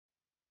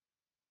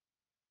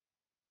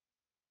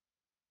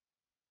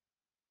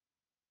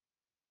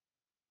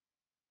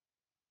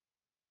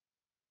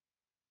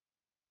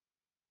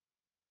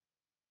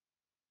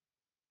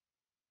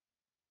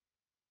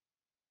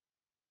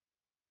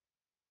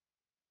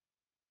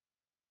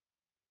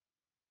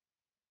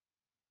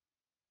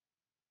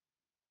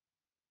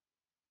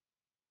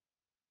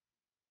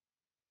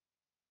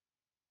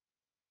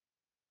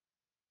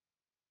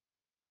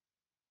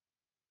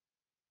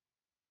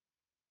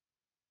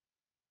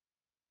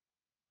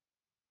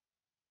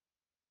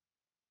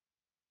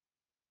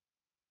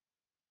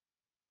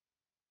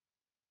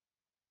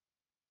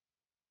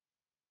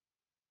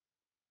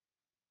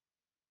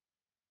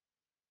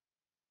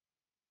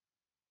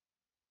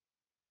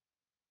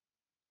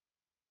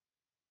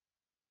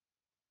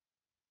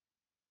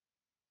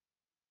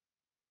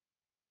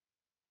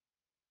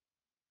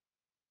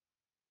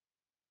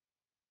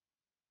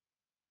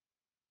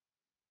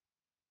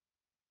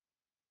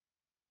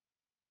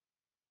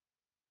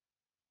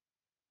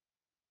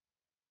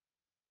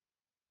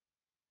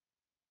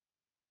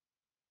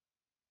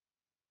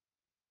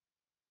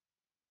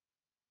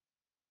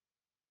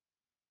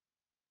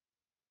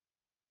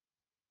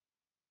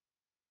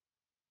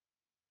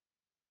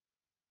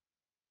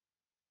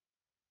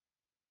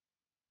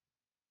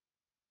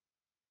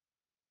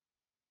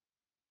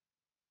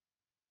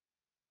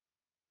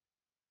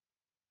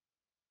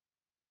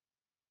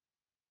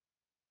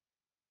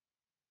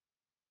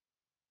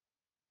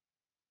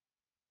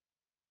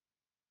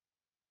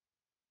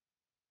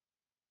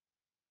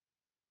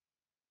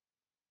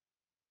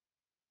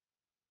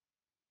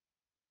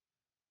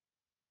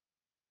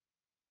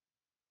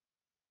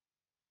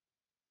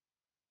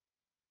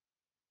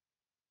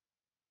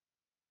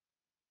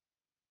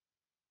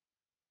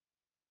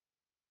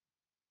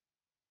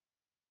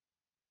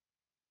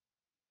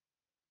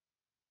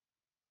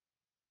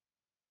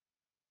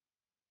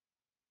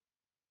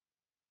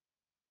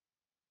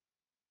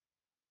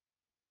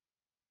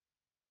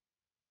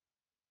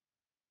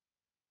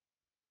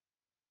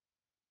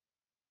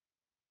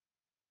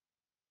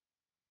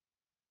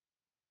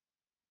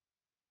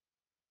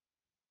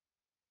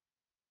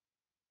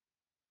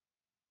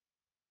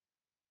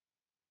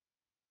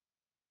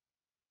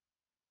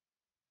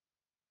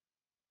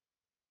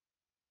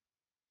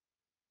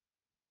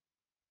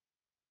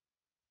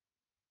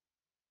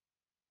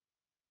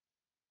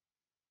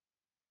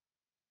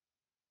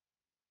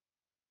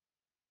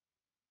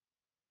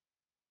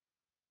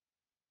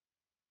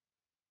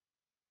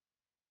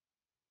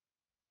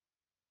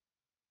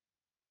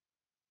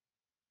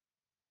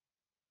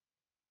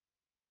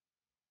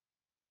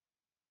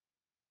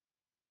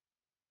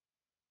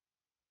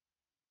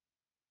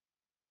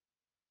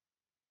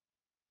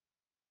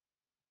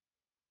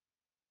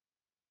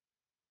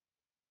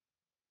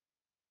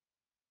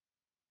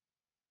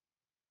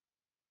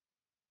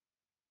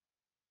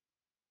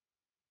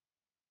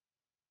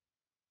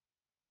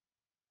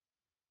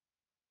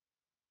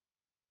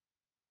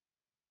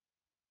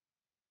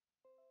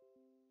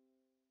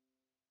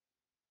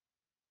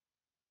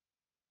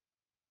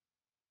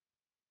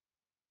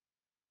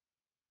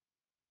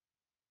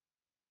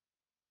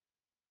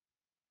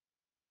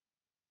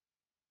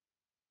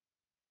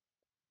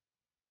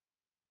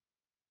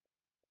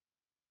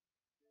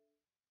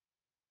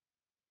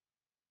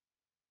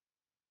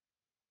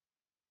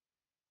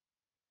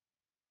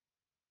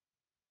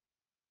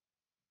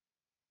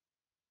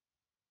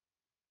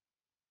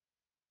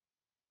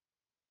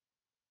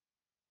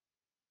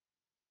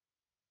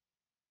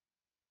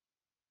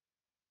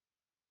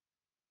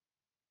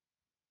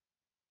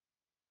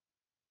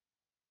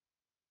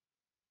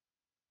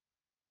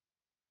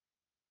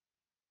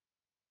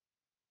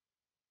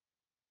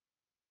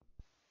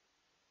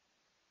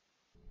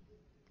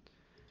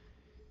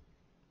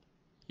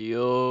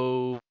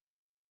Yo,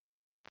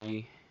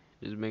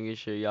 just making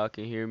sure y'all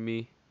can hear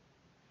me.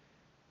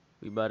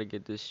 We about to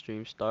get this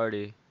stream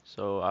started.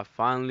 So I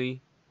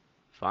finally,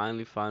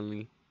 got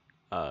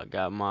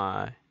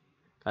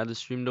the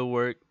stream to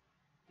work.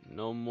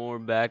 No more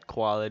bad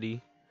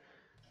quality.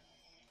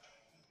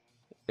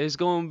 It's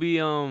gonna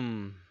be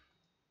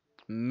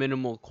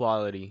minimal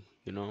quality,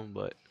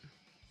 but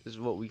this is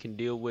what we can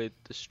deal with.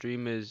 The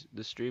stream is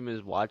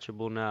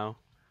watchable now.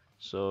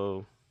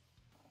 So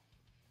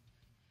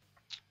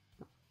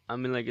I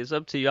mean, like, it's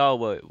up to y'all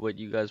what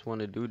you guys want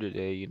to do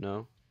today.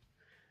 The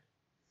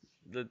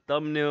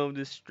thumbnail of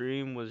this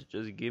stream was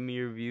just give me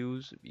your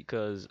views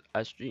because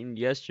I streamed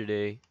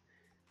yesterday.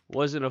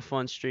 Wasn't a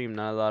fun stream,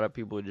 not a lot of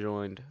people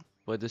joined.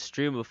 But the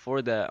stream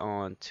before that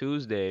on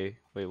Tuesday,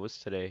 wait, what's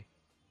today?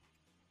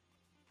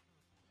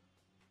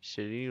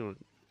 Shit,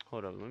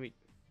 hold up, let me.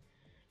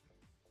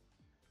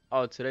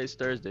 Oh, today's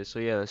Thursday, so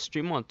yeah, the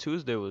stream on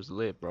Tuesday was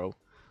lit, bro.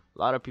 A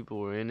lot of people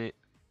were in it.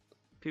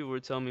 People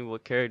were telling me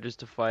what characters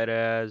to fight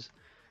as,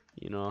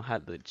 how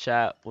the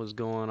chat was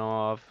going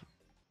off.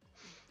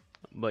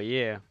 But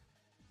yeah,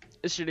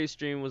 yesterday's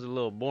stream was a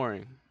little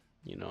boring.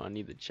 I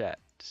need the chat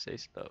to say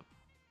stuff.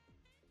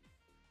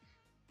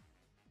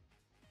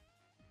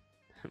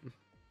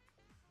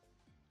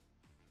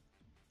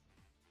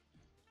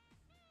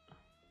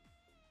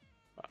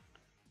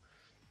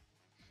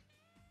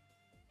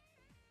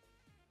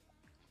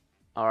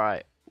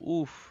 Alright,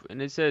 oof,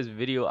 and it says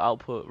video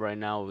output right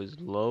now is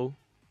low,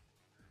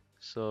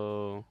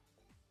 so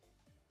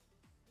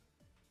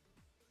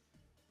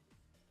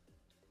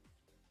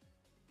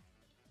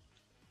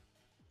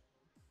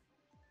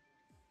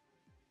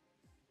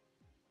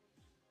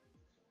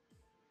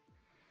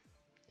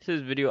it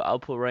says video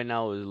output right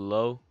now is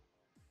low,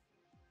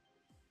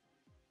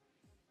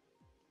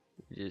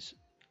 just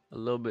a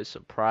little bit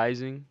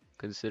surprising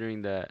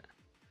considering that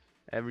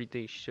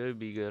everything should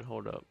be good.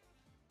 Hold up,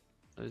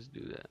 let's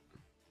do that.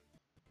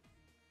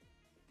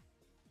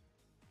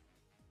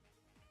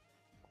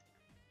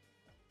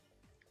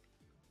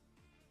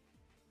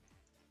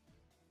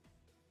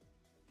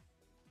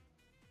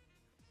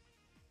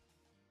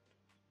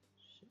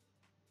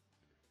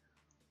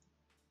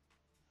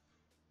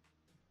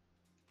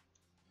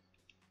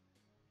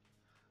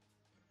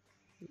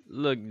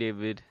 Look,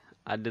 David,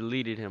 I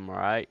deleted him,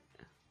 alright?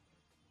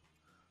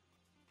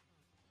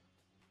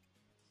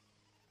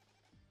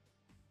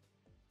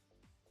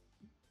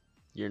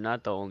 You're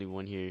not the only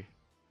one here.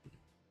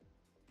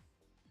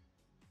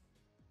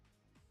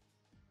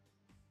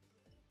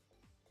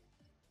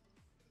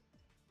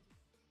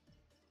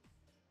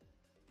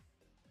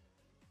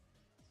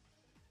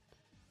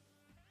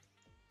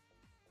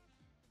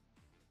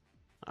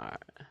 Alright.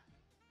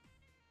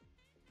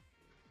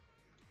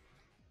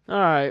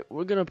 Alright,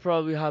 we're gonna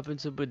probably hop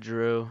into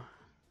Badrill.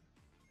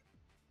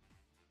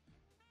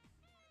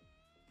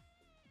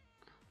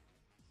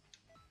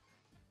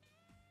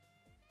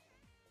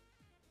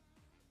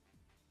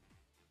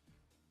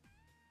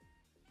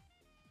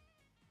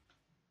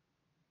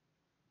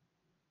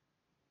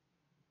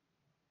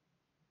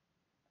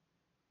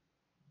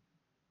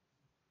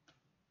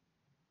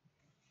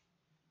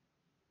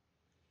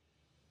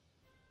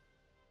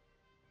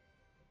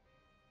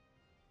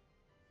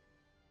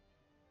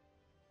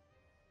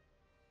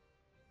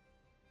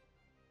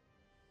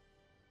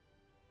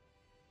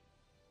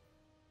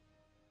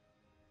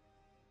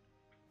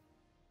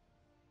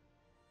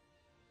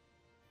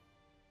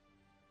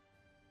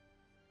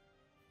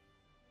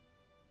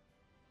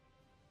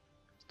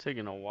 It's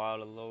taking a while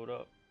to load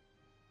up.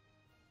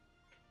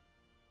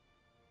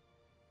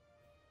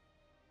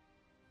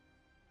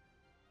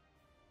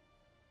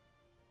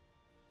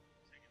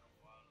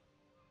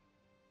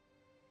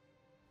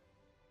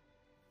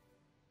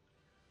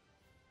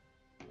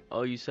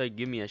 Oh, you said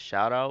give me a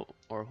shout out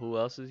or who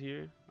else is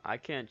here? I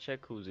can't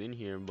check who's in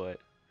here, but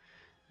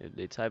if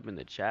they type in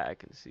the chat, I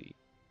can see.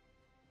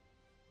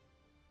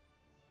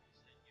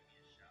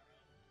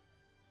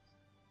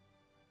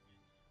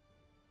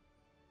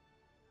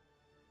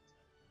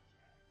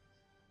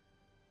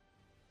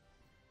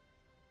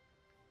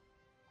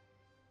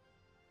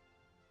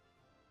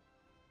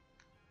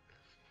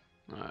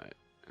 Alright.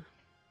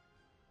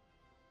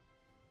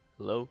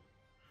 Hello?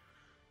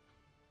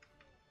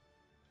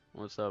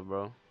 What's up,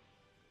 bro?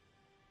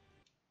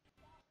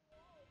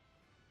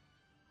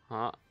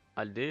 Huh?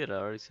 I did. I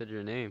already said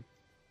your name.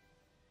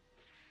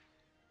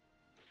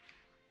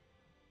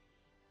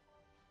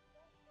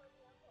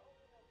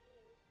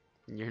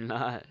 You're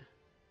not.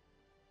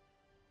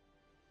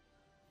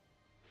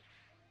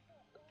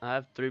 I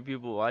have 3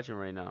 people watching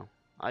right now.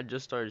 I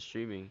just started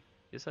streaming.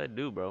 Yes, I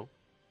do, bro.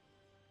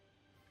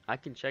 I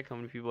can check how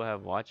many people I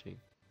have watching.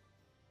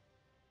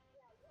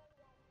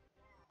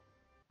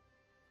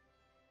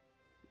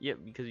 Yeah,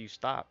 because you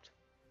stopped.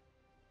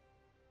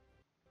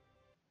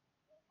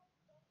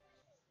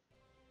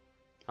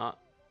 Huh?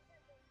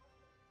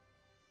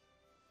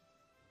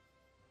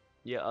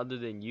 Yeah, other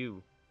than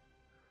you.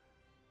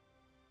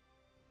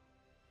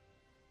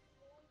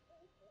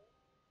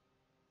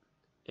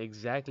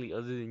 Exactly,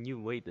 other than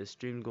you. Wait, the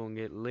stream's gonna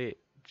get lit.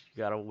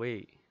 You gotta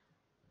wait.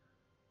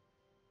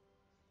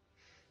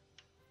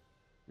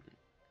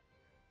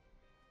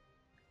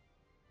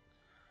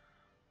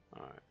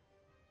 Alright.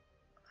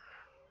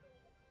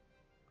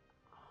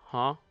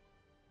 Huh?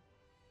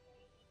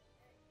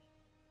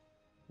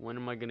 When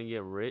am I gonna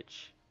get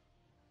rich?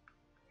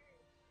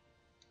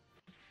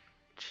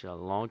 A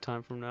long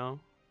time from now.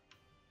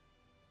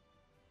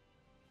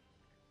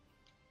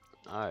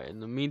 Alright, in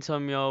the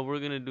meantime, y'all, we're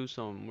gonna do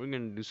some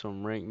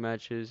ranked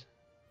matches.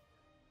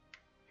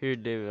 Here,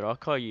 David, I'll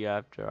call you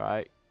after,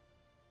 alright?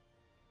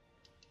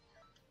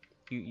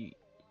 You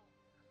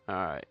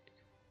alright.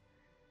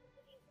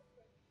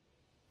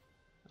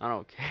 I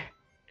don't care.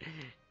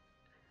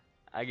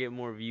 I get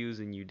more views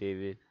than you,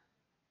 David.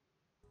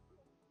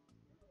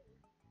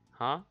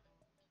 Huh?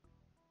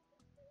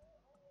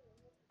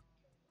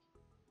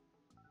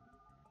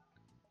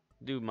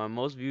 Dude, my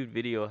most viewed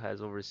video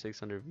has over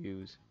 600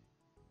 views.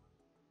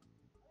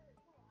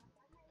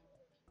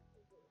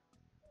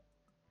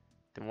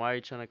 Then why are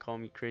you trying to call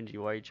me cringy?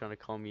 Why are you trying to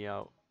call me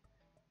out?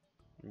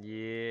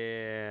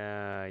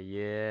 Yeah,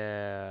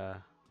 yeah,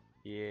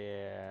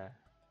 yeah.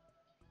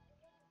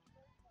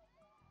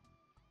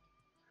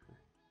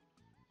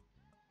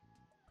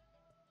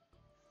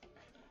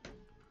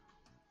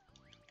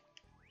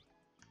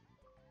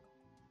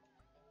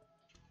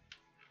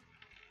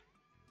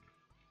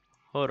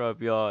 Hold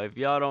up, y'all. If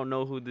y'all don't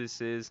know who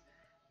this is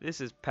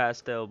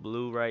Pastel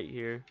Blue right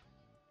here.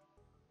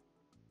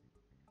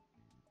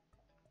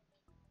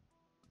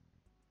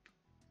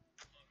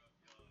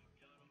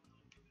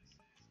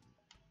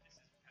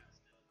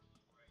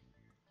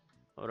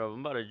 Hold up,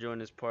 I'm about to join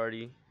this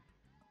party.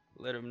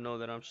 Let him know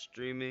that I'm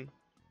streaming.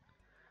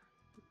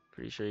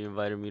 Pretty sure he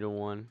invited me to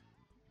one.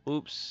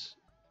 Oops.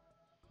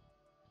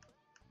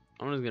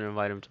 I'm just gonna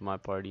invite him to my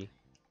party.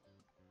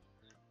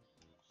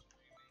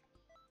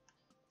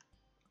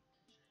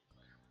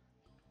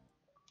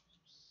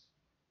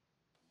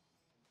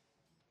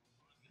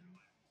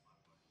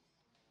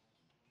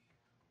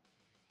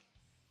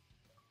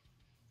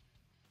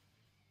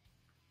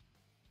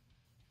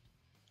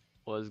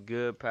 What's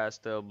good,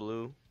 Pastel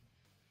Blue?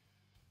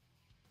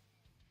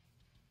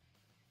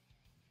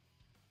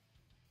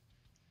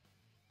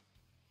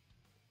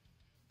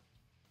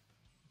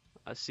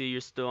 I see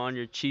you're still on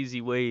your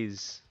cheesy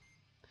ways.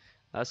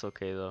 That's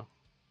okay though.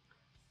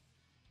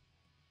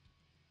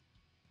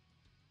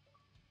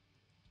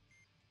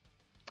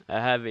 I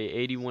have a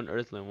 81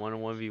 Earthling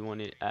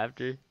 1-on-1v1 it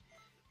after.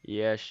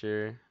 Yeah,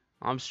 sure.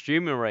 I'm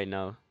streaming right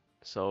now,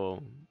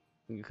 so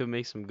you could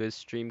make some good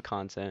stream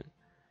content.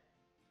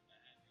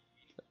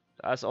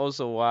 That's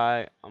also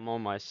why I'm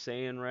on my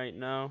Saiyan right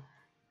now,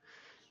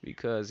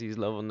 because he's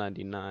level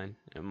 99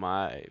 and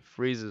my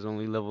Freeze is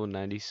only level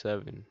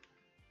 97.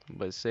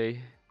 But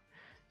say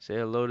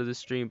hello to the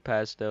stream,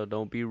 Pastel.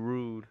 Don't be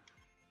rude.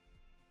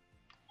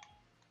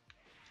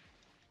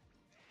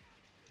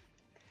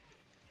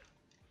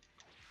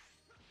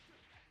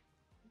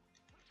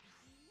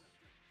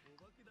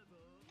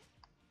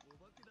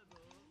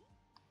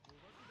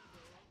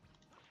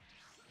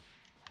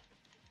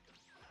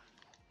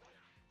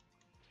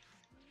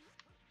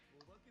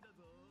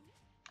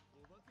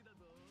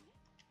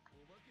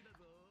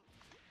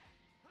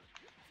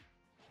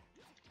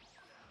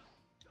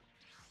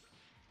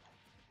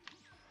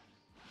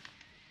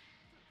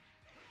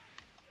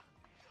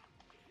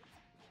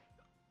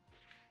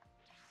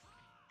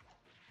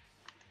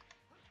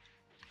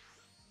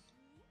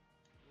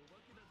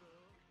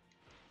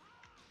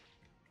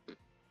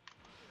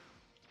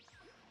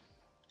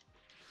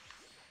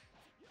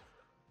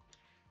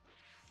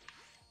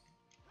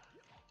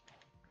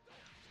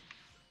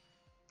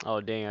 Oh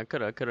dang, I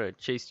coulda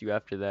chased you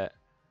after that.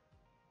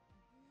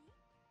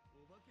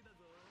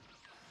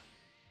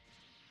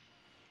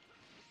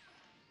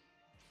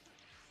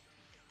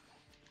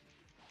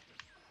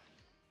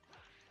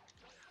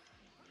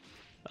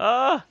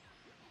 Ah!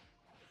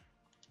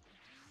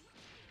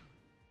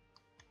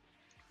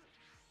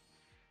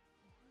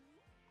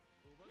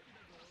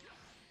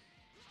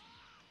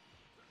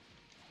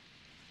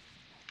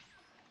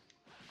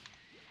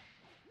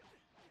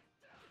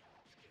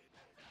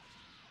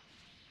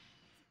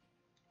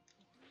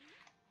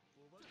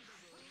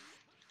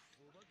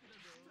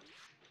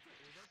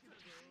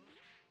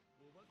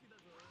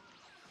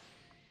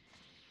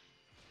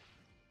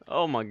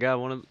 Oh my god,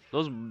 one of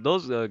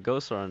those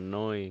ghosts are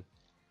annoying.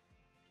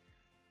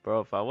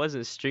 Bro, if I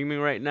wasn't streaming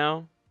right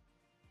now,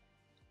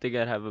 I think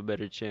I'd have a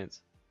better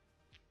chance.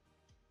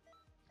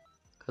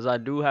 Cause I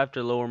do have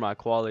to lower my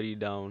quality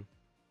down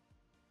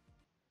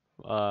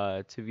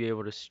to be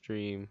able to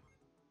stream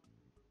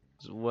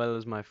as well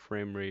as my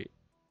frame rate.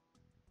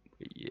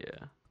 But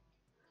yeah.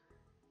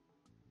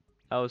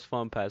 That was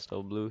fun,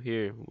 Pastel Blue.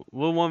 Here,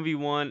 we'll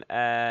 1v1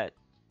 at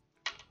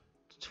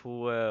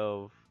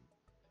 12.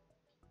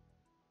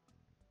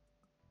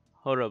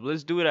 Hold up,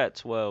 let's do it at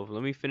 12.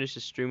 Let me finish the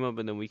stream up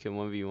and then we can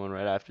 1v1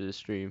 right after the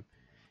stream.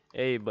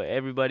 Hey, but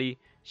everybody,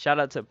 shout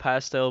out to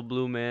Pastel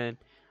Blue, man.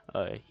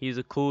 He's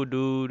a cool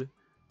dude.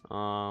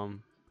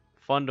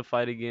 fun to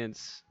fight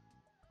against.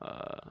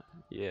 Uh,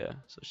 yeah.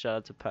 So shout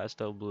out to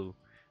Pastel Blue.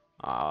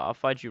 I'll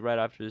fight you right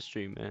after the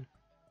stream, man.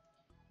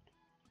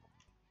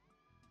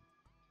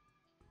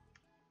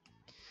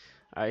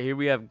 All right, here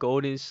we have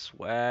Golden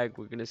Swag.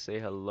 We're gonna say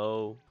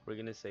hello. We're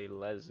gonna say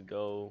let's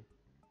go.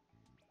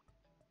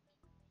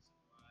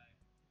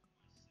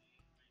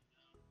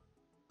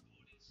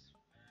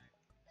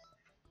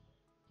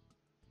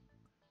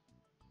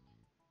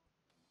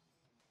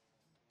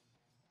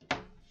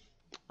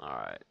 All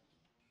right.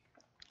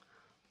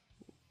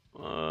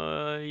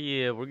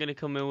 Yeah, we're gonna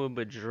come in with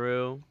a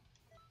drill.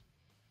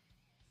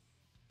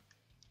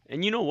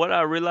 And you know what?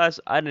 I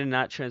realized I did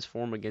not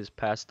transform against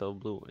Pastel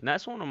Blue, and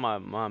that's one of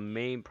my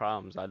main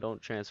problems. I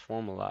don't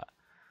transform a lot.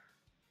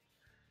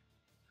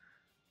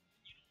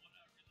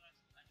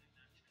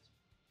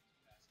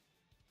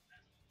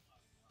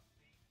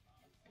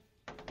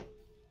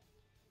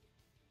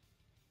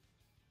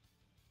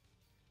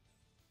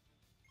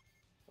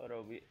 Hold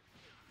on, we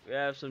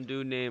have some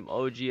dude named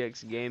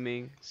OGX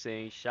Gaming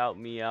saying shout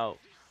me out.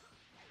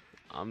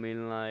 I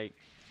mean, like,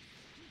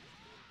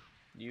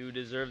 you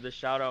deserve the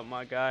shout out,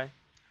 my guy.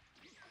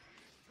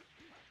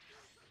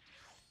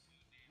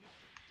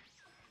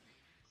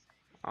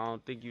 I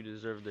don't think you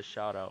deserve the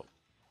shout out.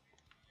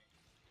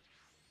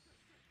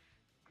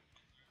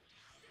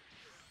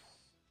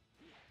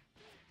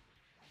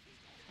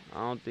 I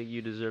don't think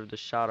you deserve the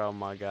shout out,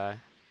 my guy.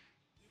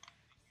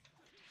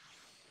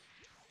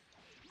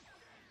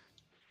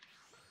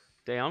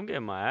 Damn, I'm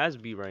getting my ass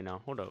beat right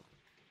now. Hold up.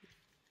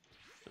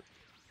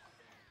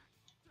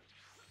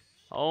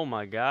 Oh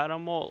my god,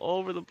 I'm all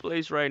over the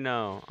place right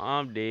now.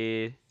 I'm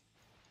dead.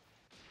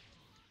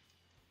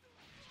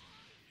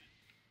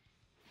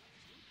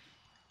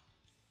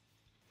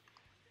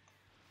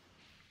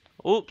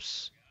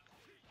 Oops.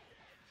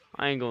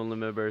 I ain't going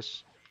limit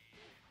burst.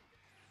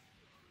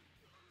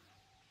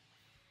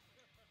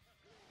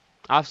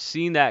 I've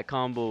seen that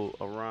combo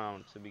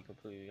around, to be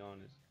completely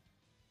honest.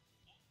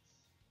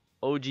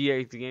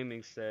 OGX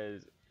Gaming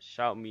says,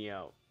 shout me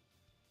out.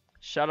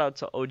 Shout out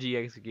to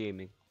OGX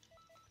Gaming.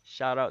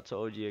 Shout out to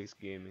OGX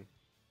Gaming.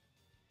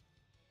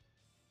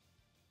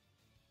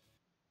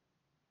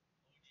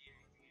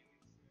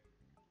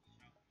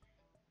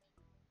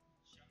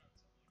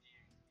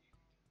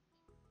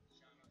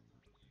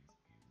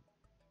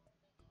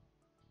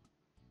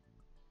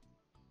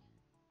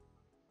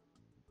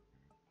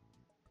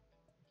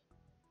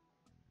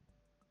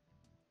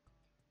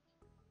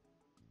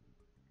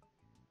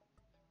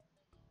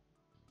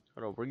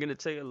 Hold on, we're gonna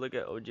take a look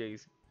at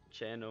OGX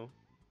channel.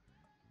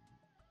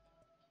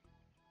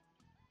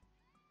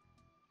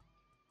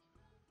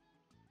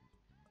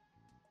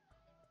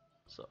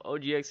 So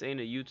OGX ain't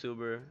a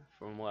YouTuber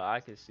from what I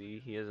can see.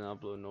 He doesn't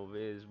upload no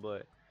vids,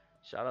 but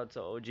shout out to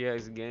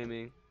OGX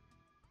Gaming.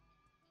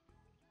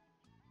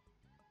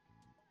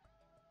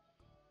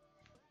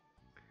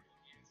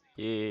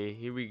 Yeah,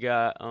 here we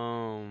got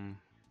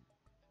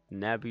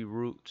Nappy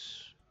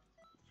Roots.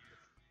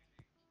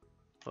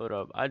 Hold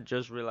up, I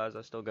just realized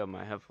I still got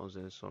my headphones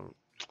in, so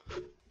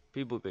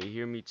people could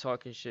hear me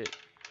talking shit.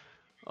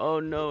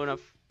 Oh no, and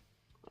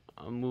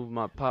I moved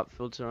my pop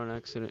filter on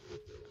accident.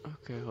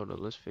 Okay, hold on,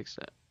 let's fix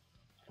that.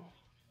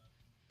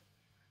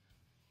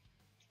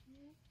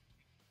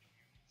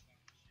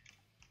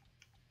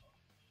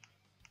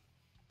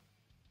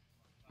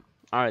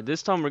 Alright,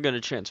 this time we're gonna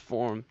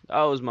transform.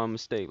 That was my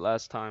mistake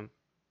last time.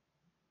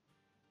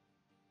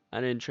 I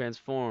didn't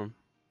transform.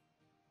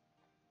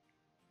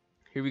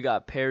 Here we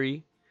got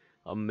Perry,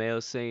 a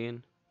male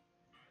saying.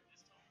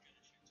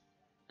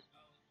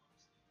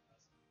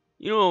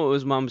 You know what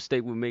was my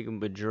mistake with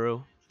making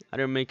Badrill? I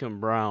didn't make him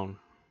brown.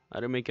 I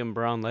didn't make him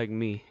brown like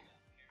me.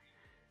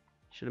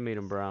 Should have made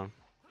him brown.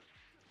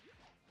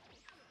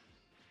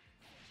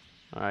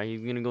 Alright,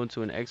 he's gonna go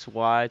into an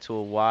XY to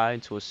a Y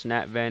into a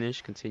snap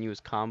vanish, continuous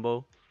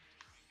combo.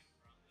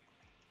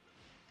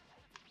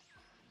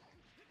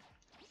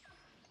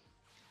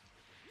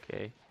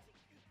 Okay.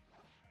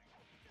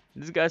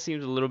 This guy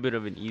seems a little bit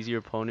of an easier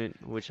opponent,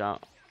 which we're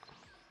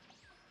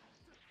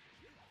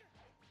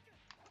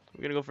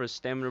gonna go for a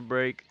stamina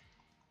break.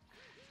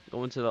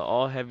 Go into the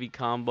all heavy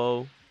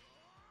combo.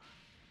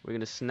 We're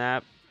gonna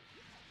snap.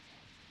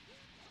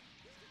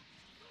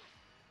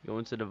 Go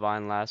into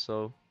divine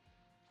lasso.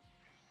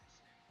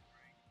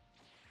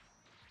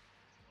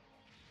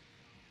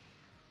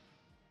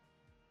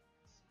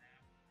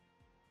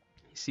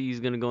 See, he's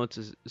gonna go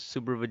into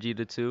Super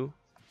Vegeta 2.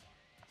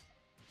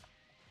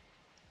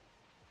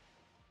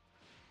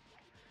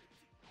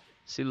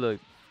 See, look.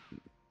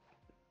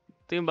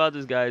 Thing about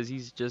this guy is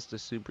he's just a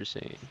Super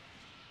Saiyan.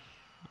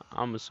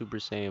 I'm a Super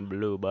Saiyan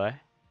Blue, boy.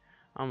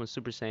 I'm a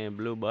Super Saiyan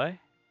Blue, boy.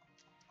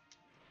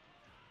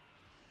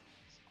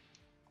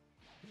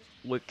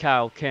 With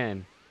Kyle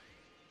Ken.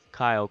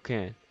 Kyle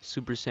Ken.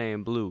 Super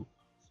Saiyan Blue.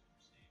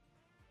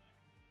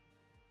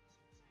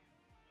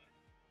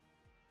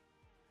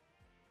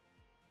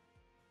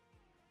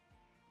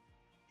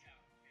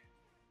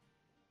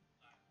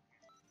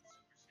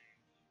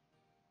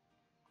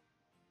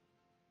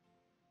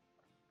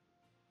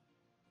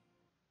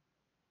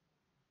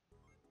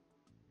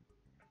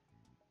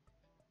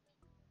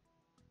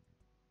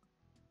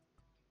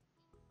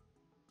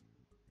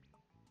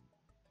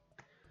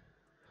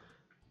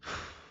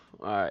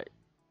 Alright.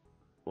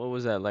 What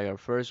was that? Like our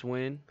first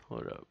win?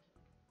 Hold up.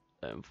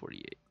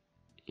 11:48.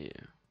 Yeah.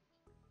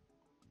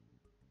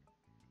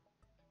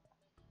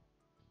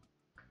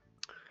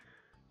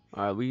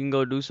 Alright, we can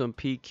go do some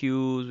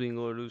PQs. We can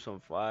go do some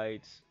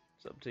fights.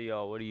 It's up to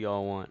y'all. What do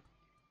y'all want?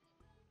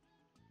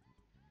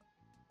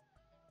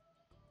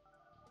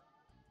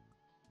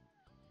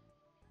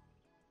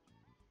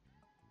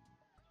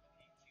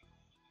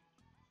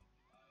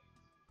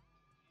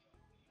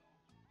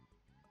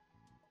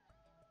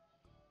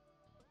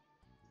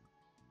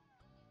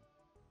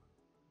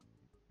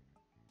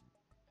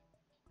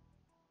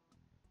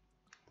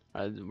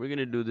 Alright, we're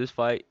gonna do this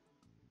fight.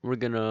 We're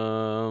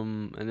gonna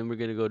and then we're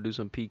gonna go do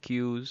some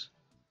PQs,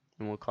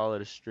 and we'll call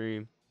it a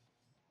stream.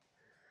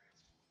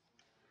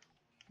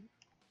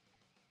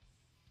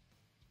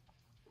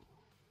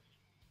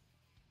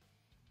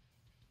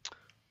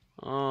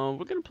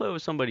 We're gonna play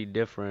with somebody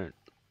different.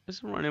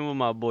 Let's run in with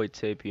my boy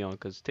Tapion,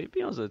 cause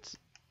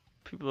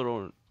people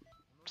don't.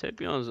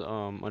 Tapion's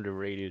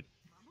underrated.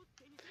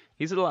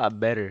 He's a lot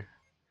better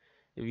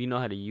if you know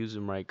how to use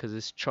him right, cause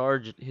his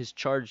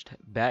charged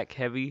back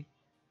heavy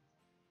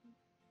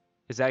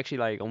is actually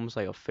like almost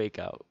like a fake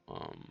out.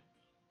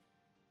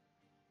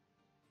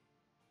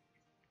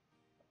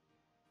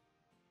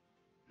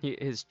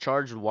 His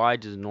charged Y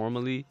just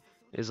normally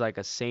is like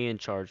a Saiyan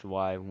charged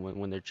Y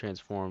when they're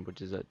transformed,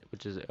 which is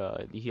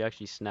he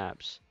actually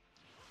snaps.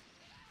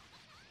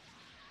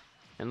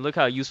 And look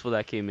how useful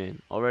that came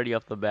in already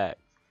off the bat.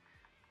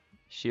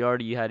 She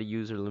already had to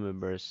use her limit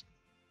burst.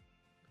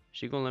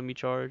 She gonna let me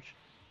charge?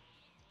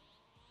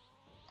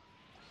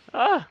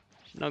 Ah!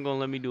 She's not gonna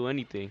let me do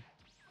anything.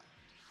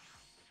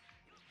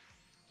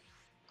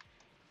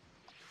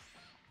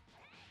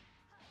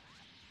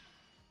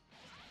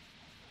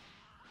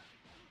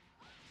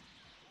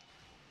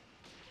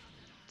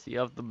 See,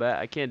 off the bat,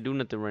 I can't do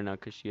nothing right now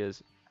because she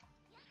has.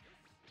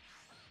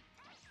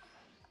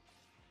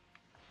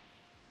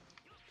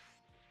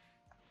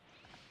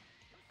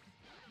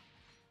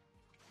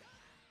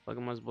 What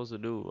am I supposed to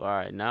do?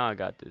 Alright, now I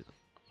got this.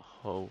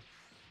 Oh.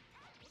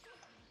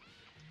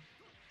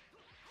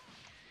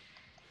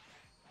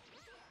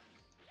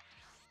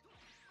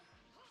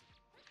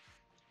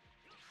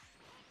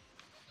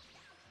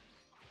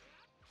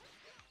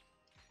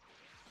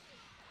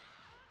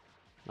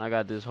 I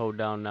got this hold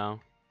down now.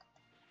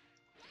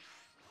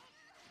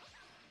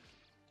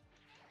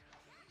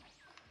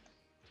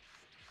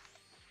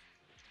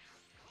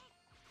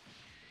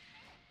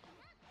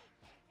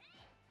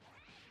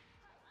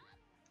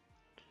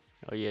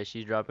 Oh yeah,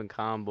 she's dropping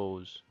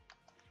combos.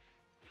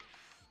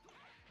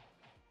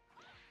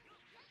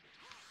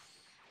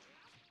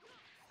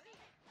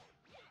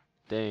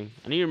 Dang.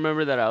 I need to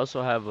remember that I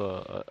also have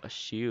a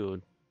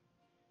shield.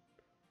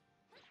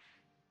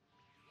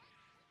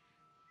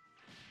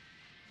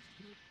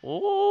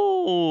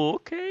 Oh,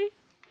 okay.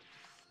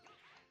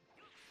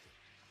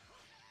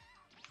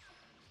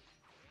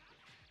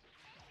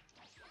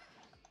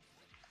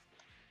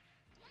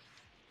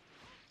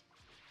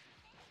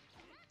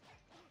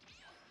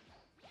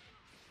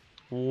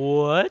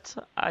 What?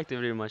 I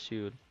activated my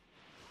shield.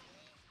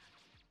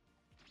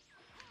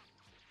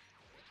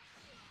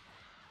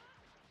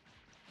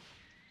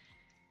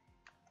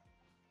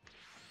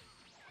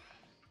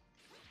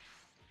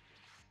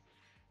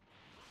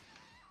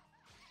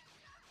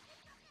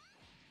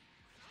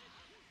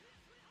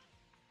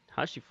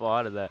 How'd she fall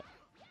out of that?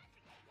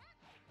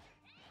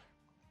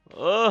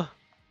 Ugh.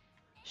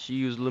 She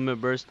used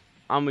limit burst.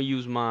 I'ma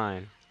use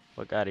mine.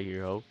 Fuck out of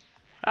here, ho.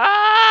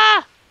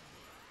 Ah!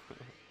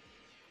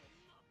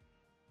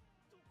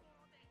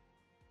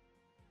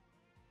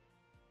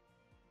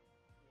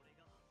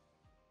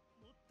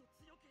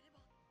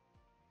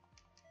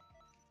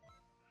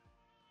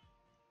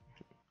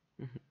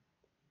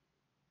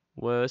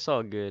 Well, it's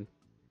all good.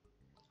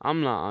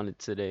 I'm not on it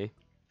today.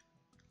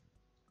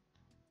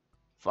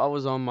 If I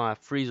was on my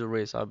freezer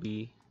race, I'd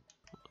be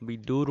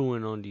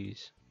doodling on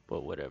these.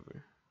 But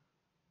whatever.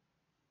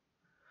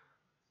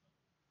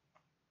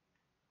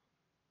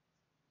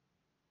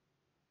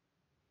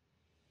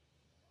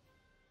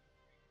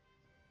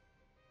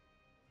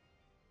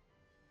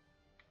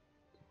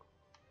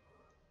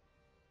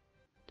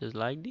 Just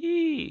like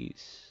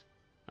these.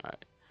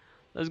 Alright.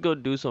 Let's go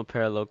do some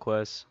parallel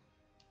quests.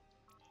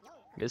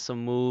 Get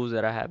some moves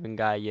that I haven't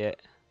got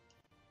yet.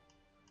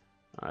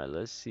 Alright,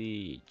 let's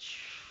see.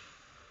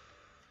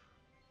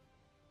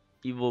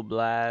 Evil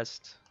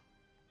Blast.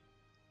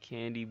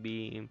 Candy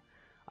Beam.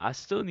 I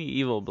still need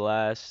Evil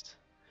Blast.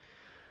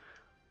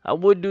 I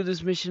would do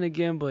this mission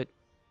again, but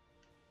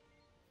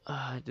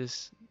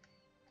just.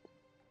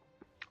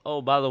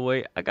 Oh, by the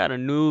way, I got a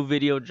new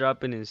video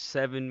dropping in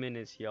 7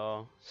 minutes,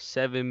 y'all.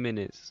 7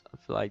 minutes. I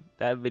feel like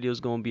that video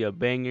is gonna be a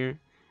banger.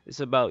 It's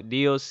about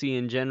DLC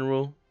in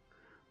general.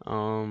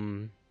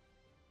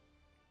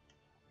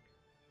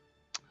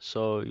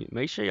 So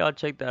make sure y'all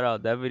check that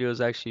out. That video is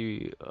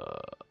actually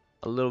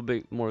a little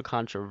bit more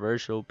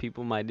controversial.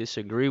 People might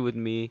disagree with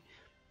me.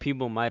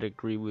 People might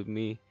agree with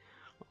me.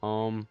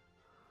 Um,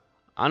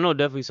 I know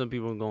definitely some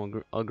people are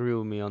gonna agree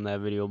with me on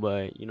that video,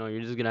 but you know,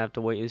 you're just gonna have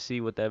to wait and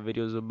see what that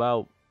video is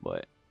about.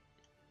 But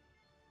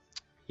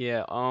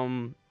yeah,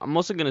 I'm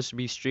also gonna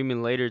be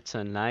streaming later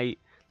tonight.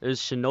 There's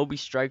Shinobi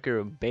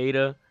Striker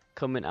beta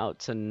coming out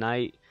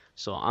tonight,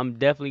 so I'm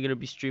definitely gonna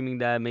be streaming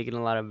that, making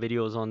a lot of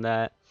videos on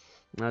that.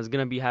 And it's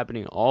gonna be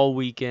happening all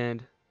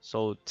weekend.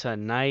 So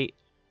tonight,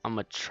 I'm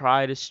gonna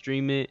try to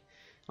stream it.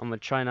 I'm gonna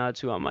try not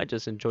to. I might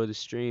just enjoy the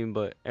stream,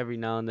 but every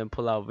now and then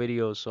pull out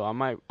videos. So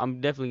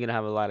I'm definitely gonna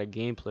have a lot of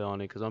gameplay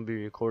on it because I'm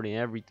be recording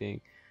everything.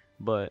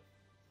 But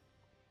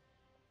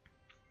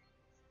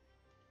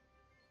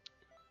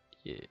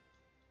yeah.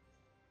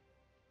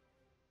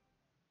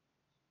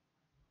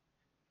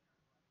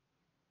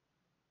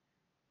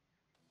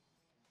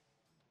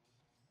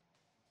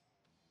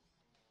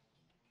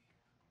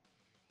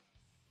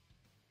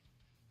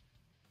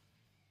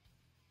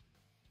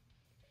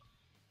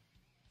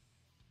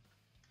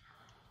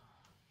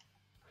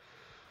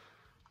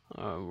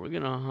 We're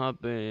gonna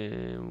hop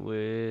in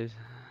with.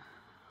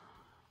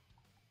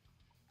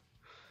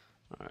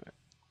 Alright,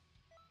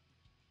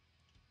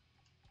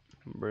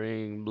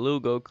 bring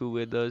Blue Goku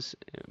with us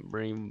and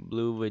bring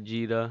Blue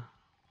Vegeta.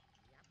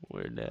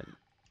 Where that?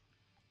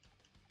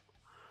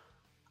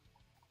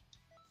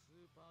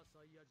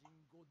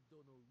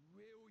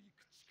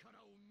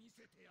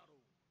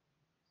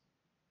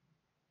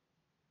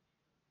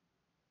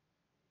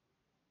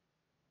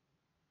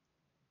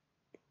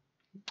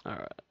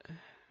 Alright.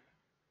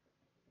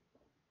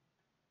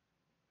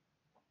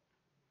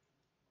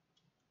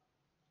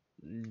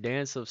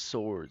 Dance of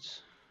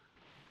Swords.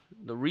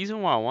 The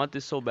reason why I want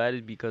this so bad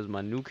is because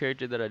my new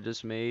character that I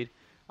just made,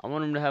 I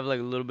want him to have like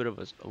a little bit of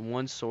a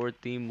one sword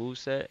theme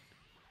moveset.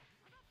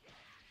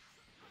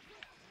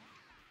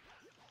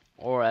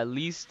 Or at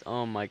least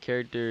my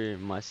character,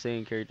 my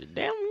Saiyan character.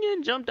 Damn, I'm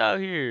getting jumped out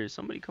here.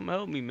 Somebody come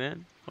help me,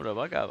 man. Hold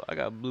up, I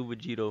got Blue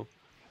Vegito.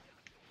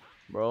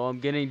 Bro, I'm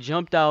getting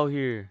jumped out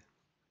here.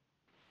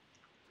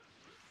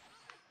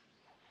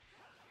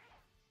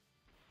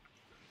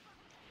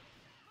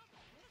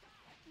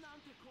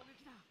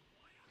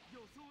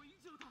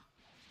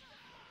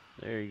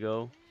 There you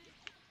go.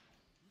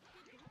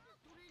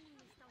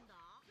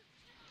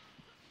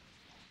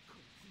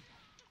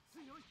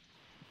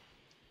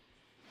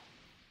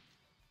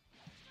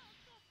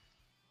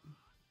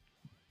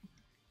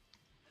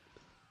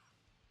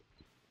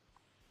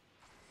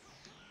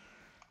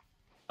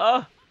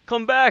 Ah,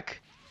 come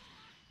back.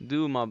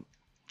 Dude,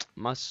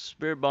 my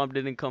spirit bomb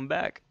didn't come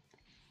back.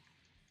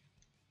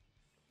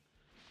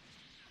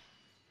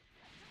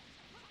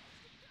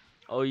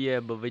 Oh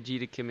yeah, but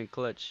Vegeta came in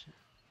clutch.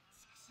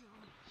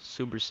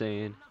 Super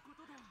Saiyan.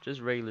 Just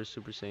regular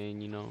Super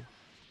Saiyan, you know.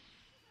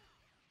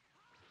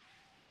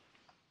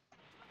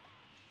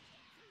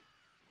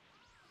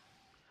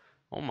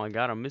 Oh my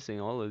god, I'm missing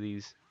all of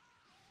these.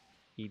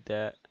 Eat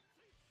that.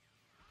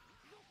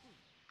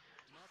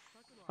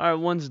 Alright,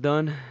 one's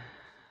done.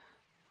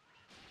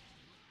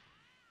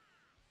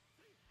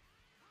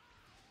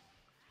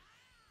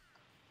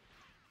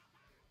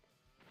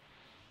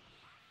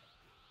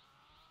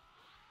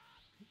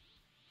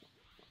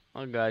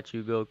 I got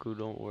you, Goku,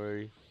 don't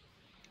worry.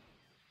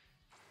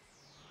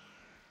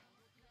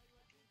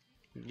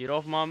 Get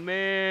off my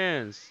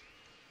mans.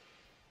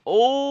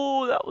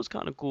 Oh, that was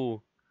kind of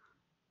cool.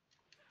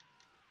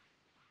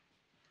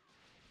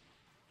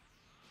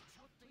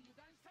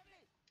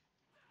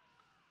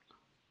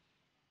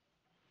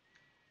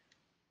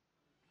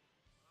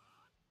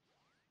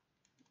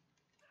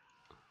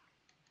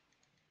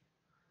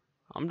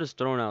 I'm just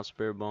throwing out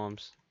spirit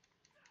bombs.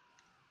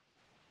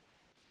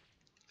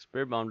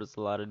 Spirit bomb does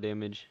a lot of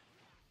damage.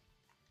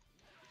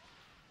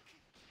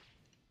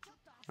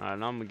 Alright,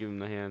 now I'm gonna give him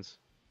the hands.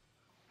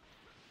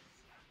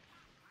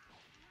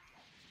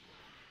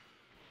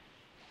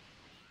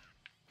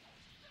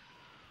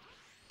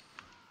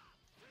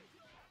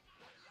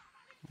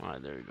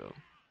 Alright, there we go.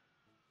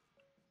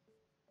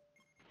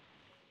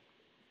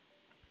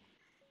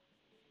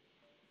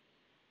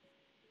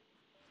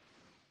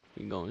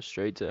 You're going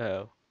straight to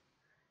hell.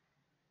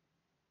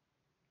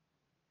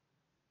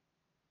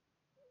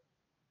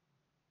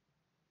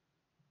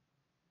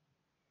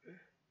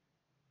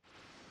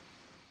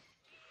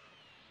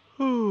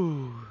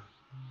 Whew.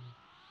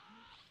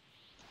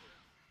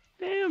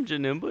 Damn,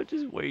 Janemba,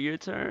 just wait your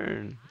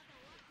turn.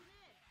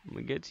 I'm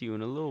gonna get to you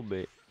in a little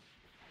bit.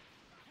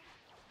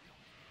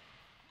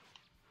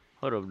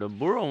 Hold up, the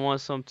Buro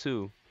wants some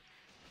too.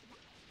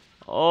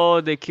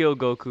 Oh, they killed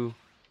Goku.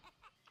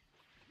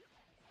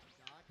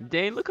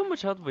 Dang, look how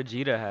much health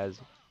Vegeta has.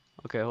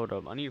 Okay, hold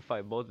up. I need to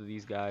fight both of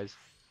these guys.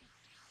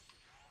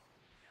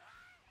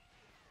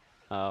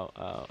 Ow,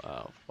 ow,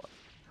 ow. Fuck.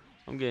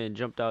 I'm getting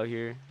jumped out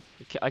here.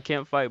 I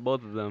can't fight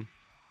both of them.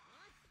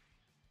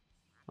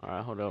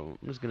 Alright, hold up.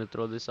 I'm just gonna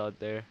throw this out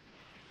there.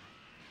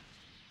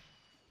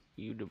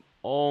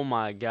 Oh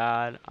my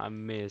god, I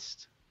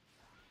missed.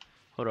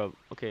 Hold up.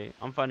 Okay,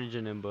 I'm fighting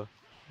Janemba.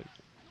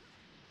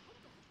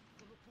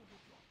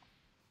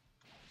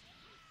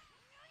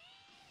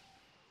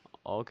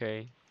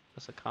 Okay,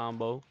 that's a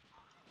combo.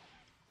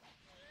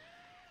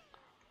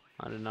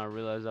 I did not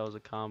realize that was a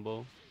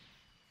combo.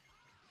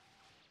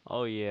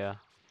 Oh yeah.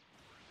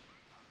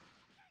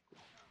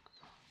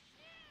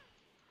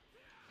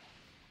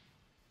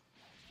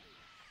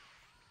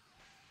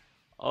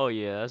 Oh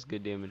yeah, that's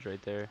good damage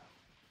right there.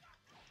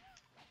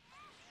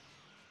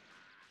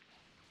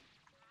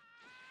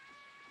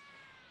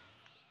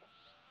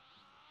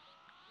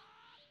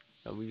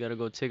 Yo, we gotta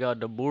go take out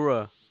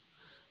Dabura.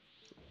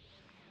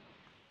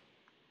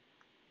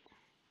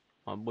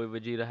 My boy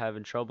Vegeta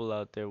having trouble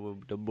out there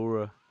with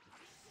Dabura.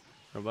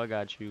 I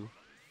got you.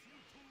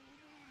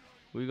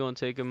 We gonna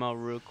take him out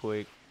real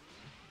quick.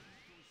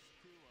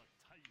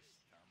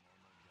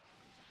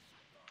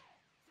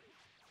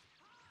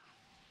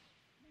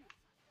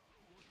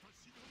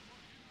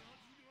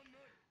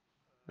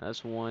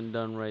 That's one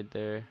done right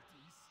there.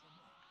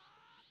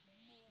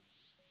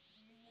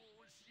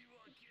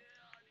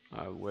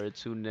 Alright, where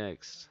to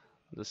next?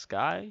 The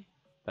sky?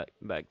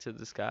 Back to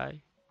the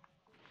sky?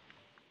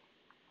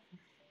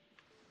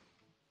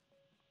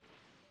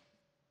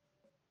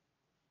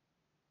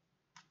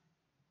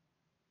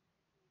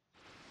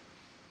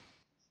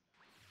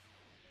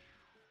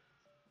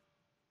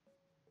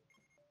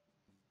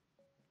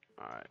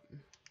 Alright.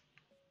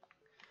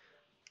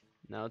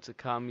 Now to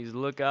Kami's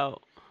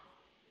lookout.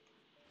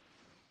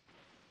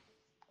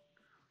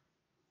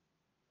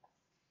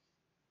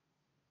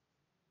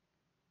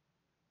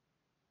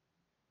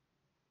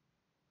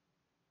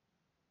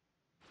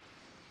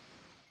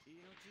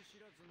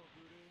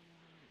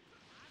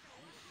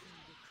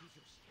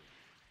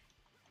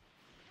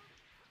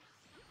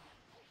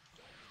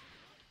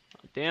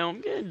 Damn,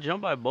 I'm getting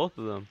jumped by both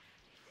of them.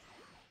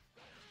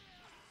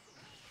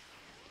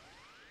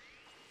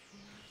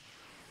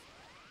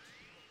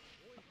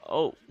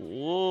 Oh,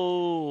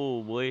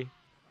 whoa, boy.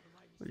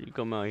 Where you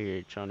come out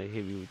here trying to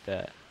hit me with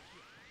that?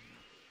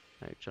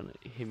 Like, trying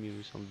to hit me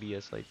with some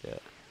BS like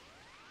that.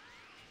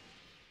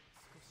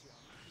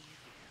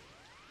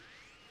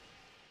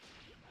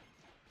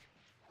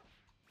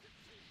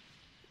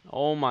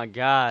 Oh my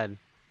god.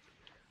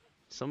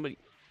 Somebody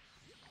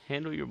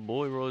handle your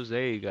boy Rose,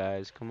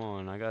 guys. Come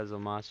on, I got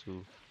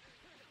Zamasu.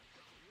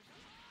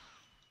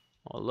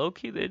 Oh, low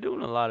key, they're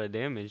doing a lot of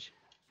damage.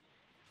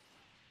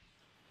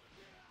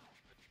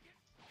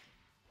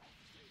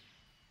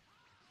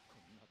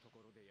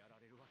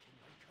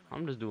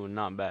 I'm just doing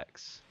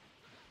knockbacks.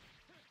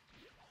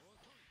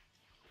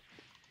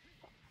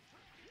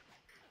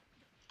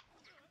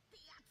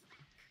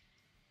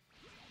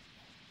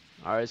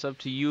 Alright, it's up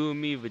to you and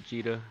me,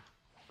 Vegeta.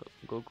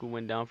 Goku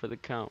went down for the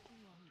count.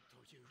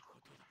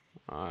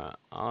 Alright,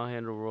 I'll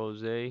handle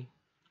Rose. Yeah,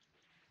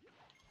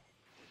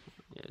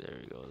 there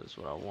we go. That's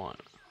what I want.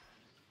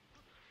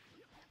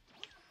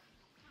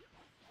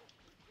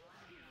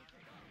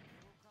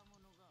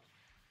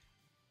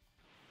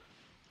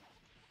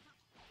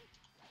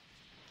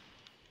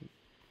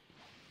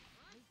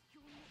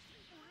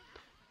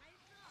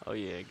 Oh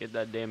yeah, get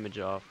that damage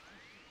off.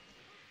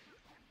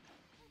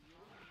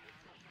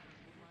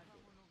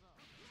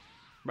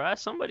 Bruh,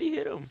 somebody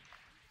hit him.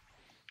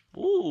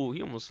 Ooh,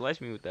 he almost sliced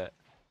me with that.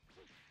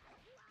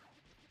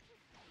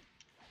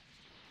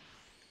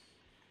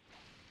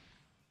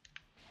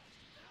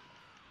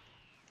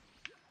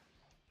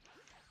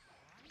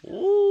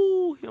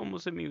 Ooh, he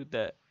almost hit me with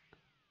that.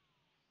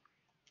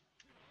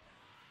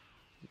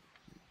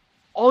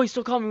 Oh, he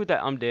still caught me with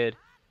that. I'm dead.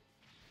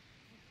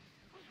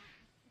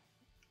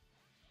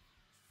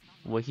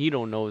 What he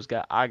don't know is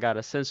I got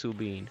a sensu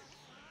bean.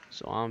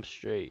 So I'm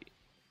straight.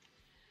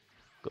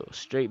 Go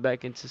straight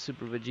back into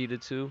Super Vegeta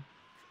 2.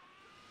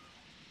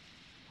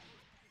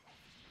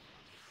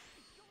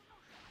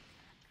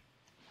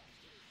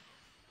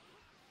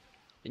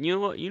 And you know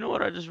what? You know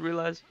what I just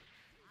realized?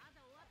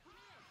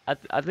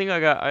 I think I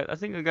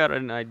got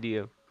an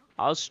idea.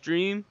 I'll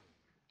stream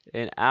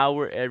an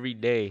hour every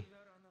day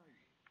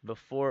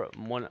before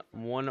one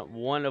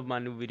of my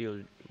new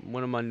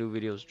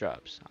videos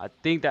drops. I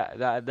think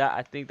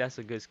I think that's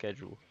a good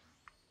schedule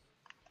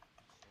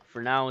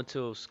for now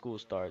until school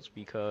starts,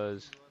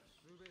 because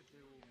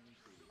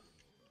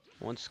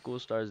once school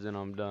starts, then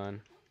I'm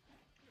done.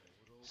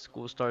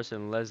 School starts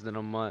in less than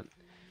a month,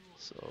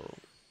 so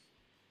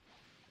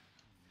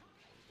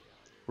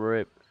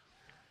rip.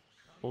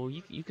 Oh,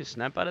 you can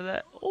snap out of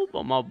that. Oh,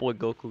 but my boy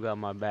Goku got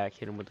my back.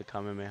 Hit him with the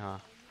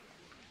Kamehameha.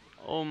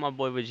 Oh, my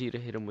boy Vegeta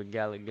hit him with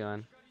Gallic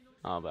Gun.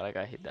 Oh, but I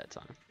got hit that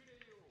time.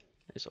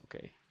 It's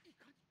okay.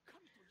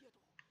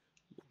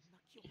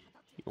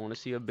 You want to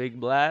see a big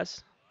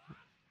blast?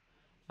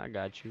 I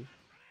got you.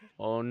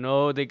 Oh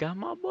no, they got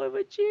my boy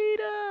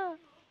Vegeta.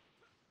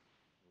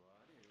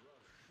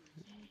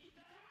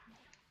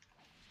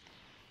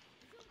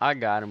 I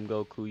got him,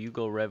 Goku. You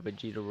go rev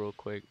Vegeta real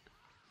quick.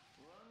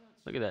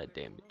 Look at that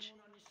damage.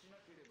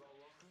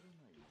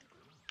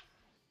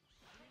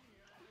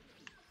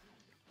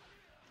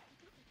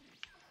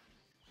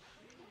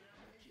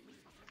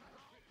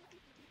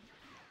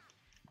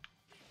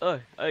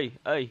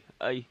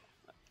 Hey.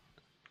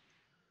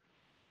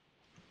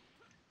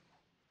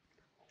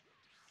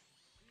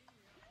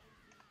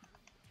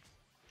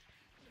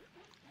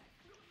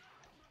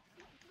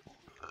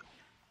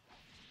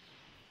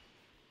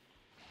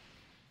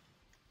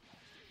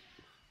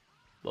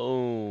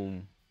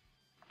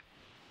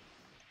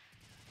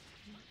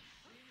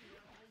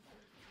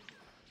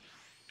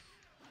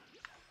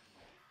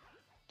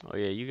 Oh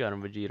yeah, you got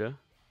him, Vegeta.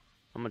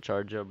 I'm gonna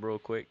charge up real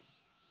quick.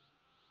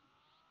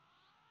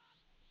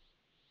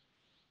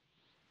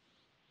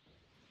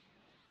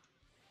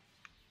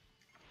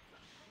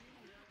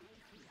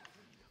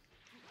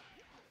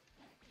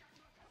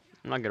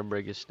 I'm not gonna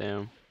break his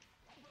stem.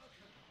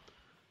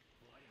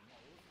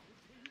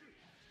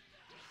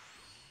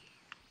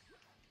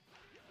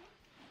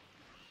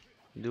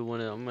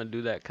 I'm gonna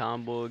do that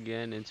combo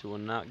again into a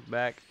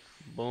knockback.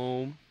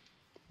 Boom,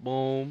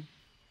 boom,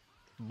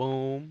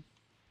 boom.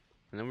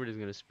 And then we're just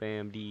gonna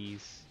spam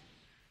these.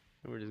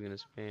 And we're just gonna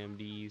spam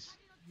these.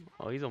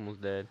 Oh, he's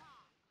almost dead.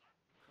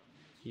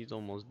 He's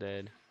almost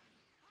dead.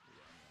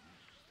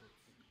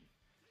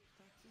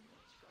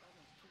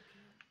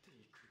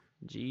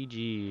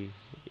 GG.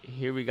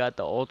 Here we got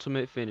the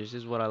ultimate finish.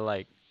 This is what I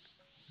like.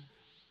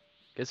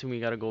 Guessing we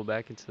gotta go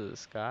back into the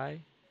sky.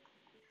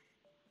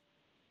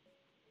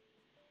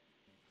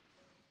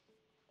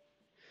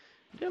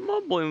 Damn,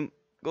 my boy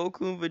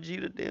Goku and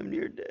Vegeta damn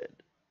near dead.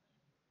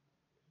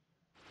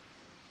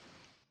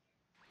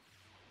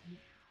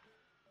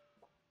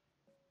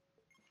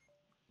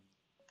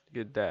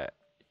 Get that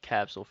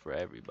capsule for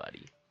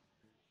everybody.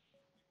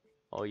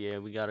 Oh yeah,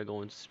 we gotta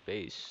go into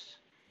space.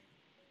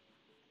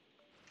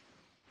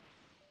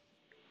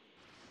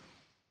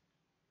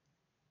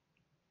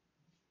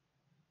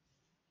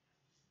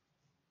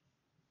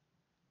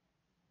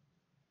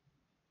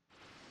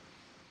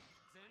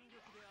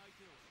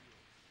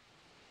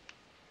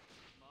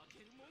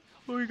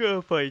 We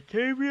gotta fight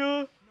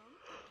Tapion?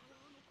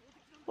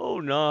 Oh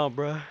nah,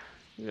 bruh.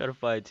 We gotta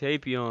fight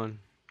Tapion.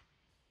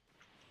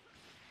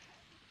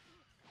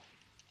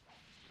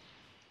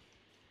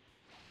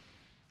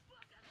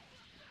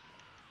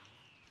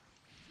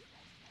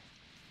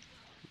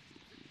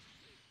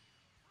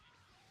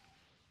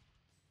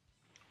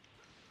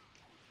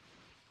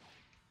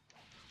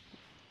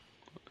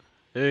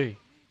 Hey,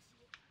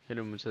 hit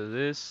him into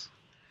this.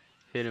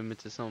 Hit him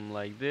into something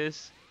like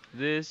this.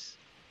 This.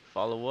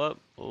 Follow up.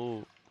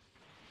 Oh.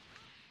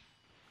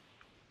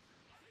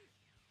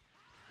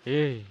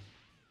 Hey.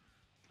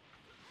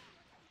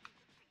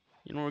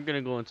 You know, we're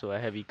gonna go into a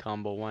heavy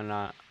combo. Why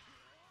not?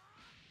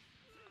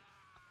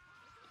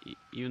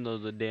 Even though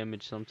the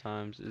damage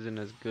sometimes isn't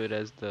as good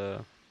as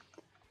the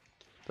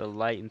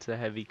light into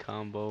heavy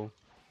combo.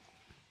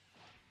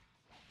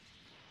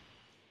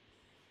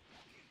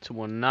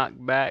 To a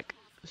knockback.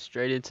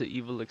 Straight into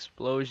evil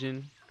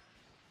explosion.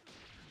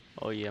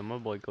 Oh yeah, my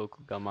boy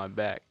Goku got my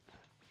back.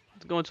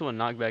 Let's go into a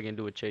knockback and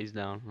do a chase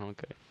down.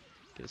 Okay.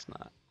 Guess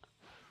not.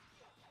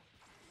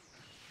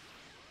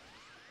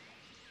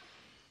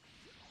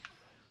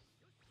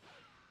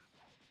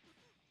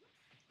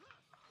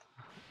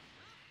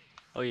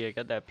 Oh yeah,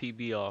 got that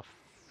PB off.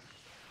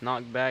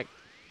 Knockback,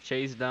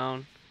 chase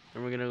down,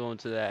 and we're gonna go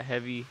into that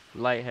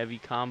light heavy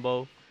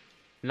combo.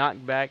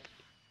 Knockback,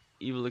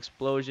 evil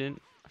explosion.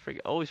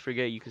 Always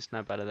forget you can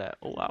snap out of that.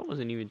 Oh, I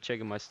wasn't even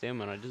checking my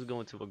stamina. I just go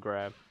into a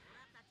grab.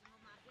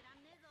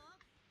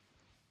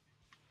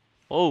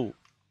 Oh,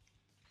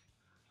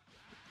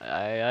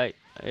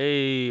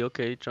 hey,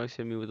 okay. Trunks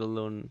hit me with a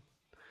little,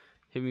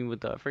 hit me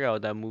with the. I forgot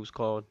what that move's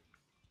called.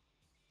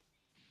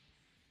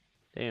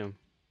 Damn.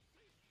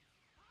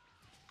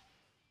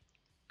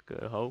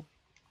 Good hope.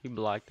 He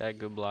blocked that.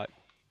 Good block.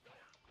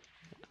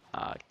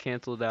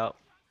 Canceled out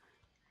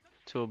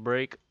to a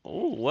break.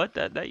 Oh, what?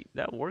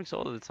 That works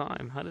all the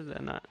time. How does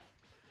that not?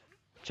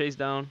 Chase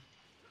down.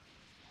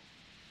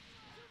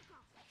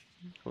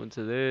 Go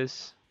into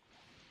this.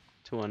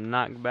 To a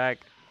knockback.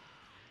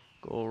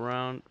 Go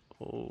around.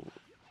 Oh,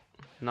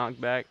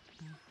 knockback.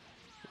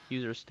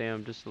 Use her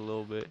stamp just a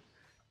little bit.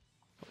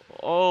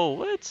 Oh,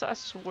 what? I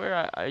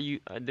swear I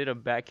did a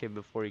back hit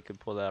before he could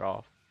pull that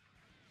off.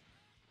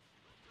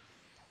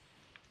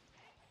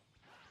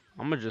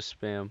 I'ma just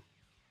spam.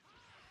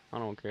 I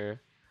don't care.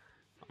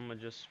 I'ma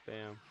just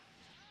spam.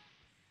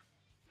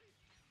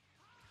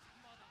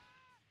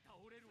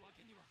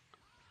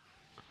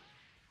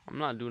 I'm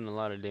not doing a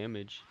lot of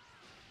damage.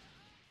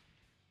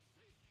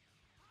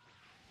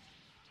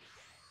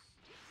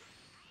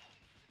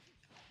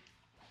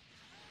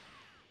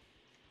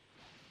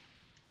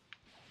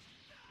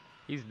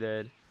 He's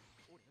dead.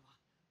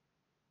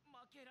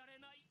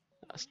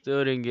 I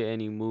still didn't get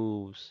any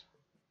moves.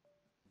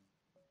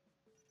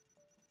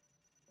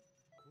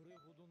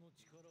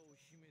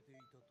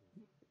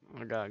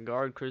 I got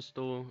guard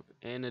crystal,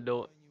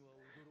 antidote,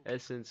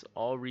 essence,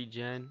 all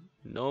regen,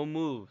 no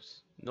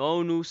moves,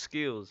 no new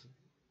skills.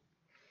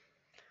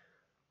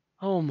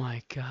 Oh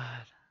my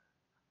god.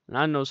 And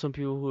I know some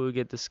people who will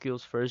get the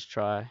skills first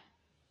try.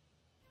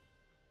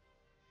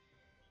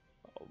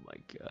 Oh my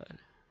god.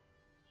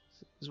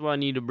 This is why I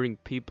need to bring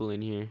people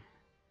in here.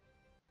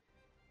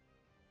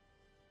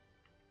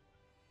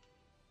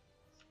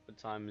 What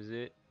time is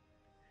it?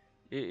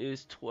 It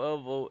is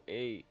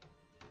 12:08.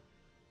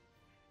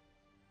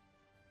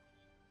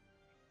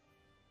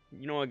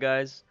 You know what,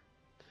 guys?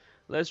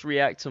 Let's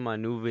react to my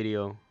new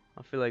video.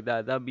 I feel like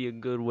that'd be a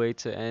good way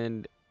to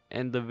end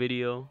the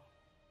video.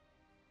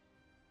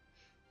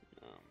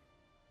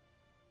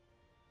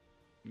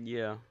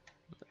 Yeah.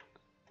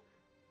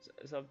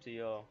 It's up to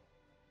y'all.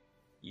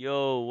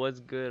 Yo, what's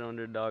good,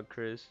 underdog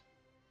Chris?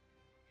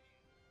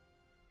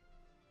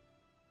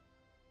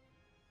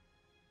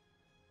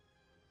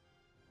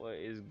 What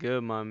is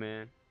good, my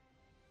man?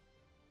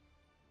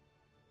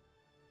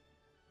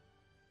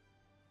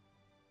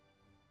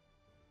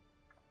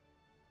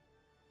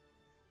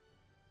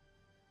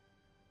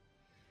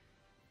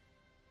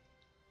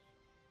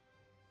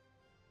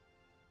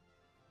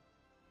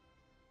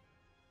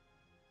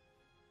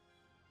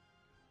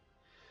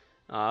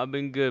 I've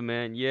been good,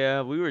 man.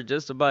 Yeah, we were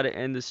just about to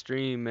end the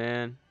stream,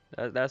 man.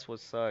 That's what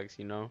sucks,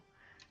 you know.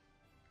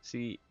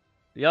 See,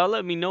 y'all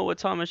let me know what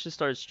time I should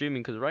start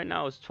streaming, cause right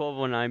now it's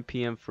 12:09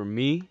 p.m. for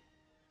me.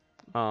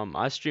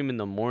 I stream in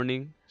the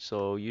morning,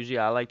 so usually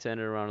I like to end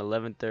it around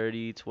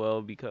 11:30,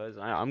 12, because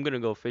I'm gonna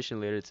go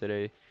fishing later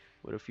today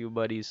with a few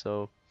buddies.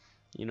 So,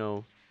 you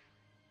know,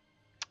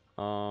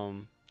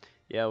 um,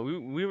 yeah,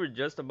 we were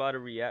just about to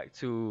react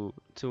to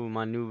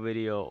my new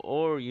video,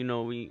 or you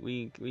know,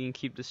 we can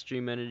keep the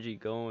stream energy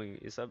going.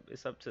 It's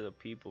up to the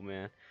people,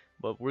 man.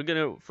 But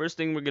first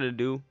thing we're gonna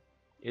do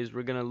is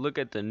we're gonna look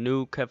at the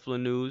new Kefla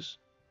news.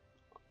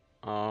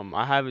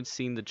 I haven't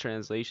seen the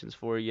translations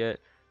for it yet,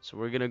 so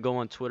we're gonna go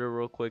on Twitter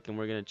real quick and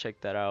we're gonna check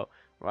that out.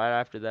 Right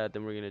after that,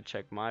 then we're gonna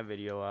check my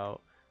video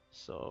out,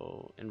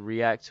 so and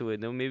react to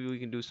it. Then maybe we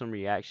can do some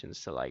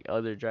reactions to like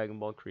other Dragon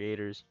Ball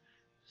creators.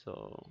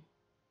 So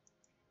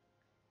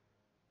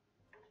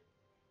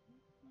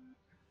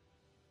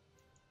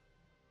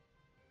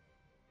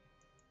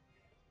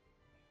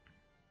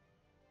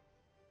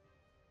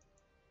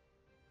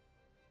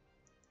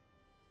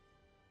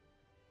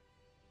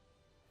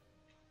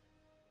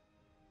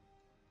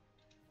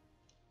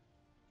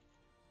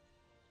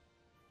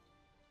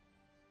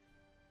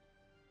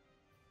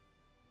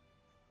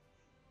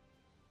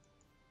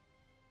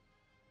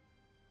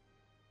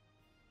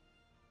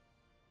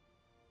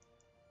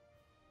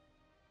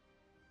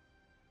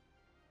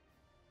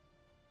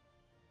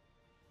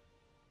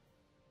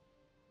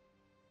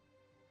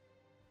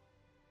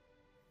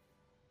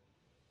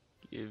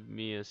give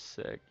me a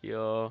sec,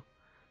 y'all.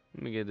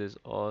 Let me get this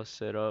all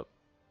set up.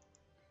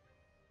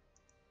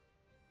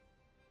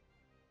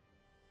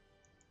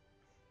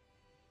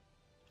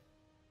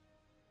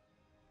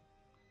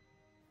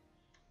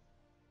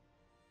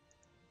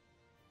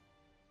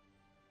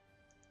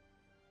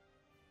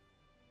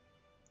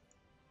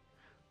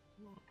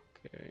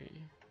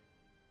 Okay.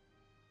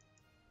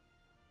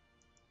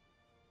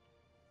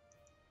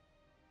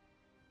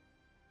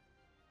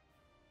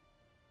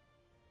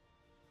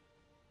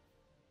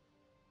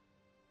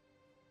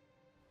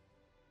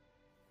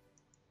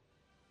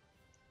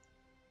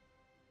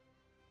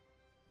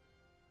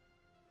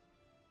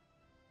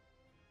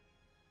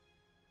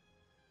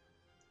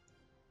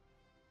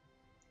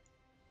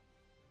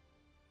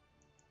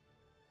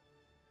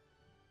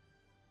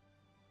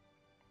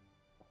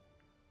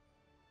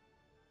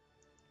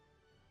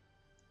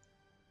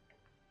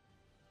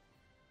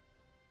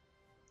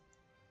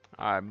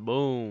 Alright,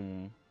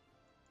 boom.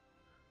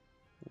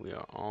 We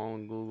are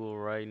on Google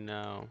right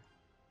now.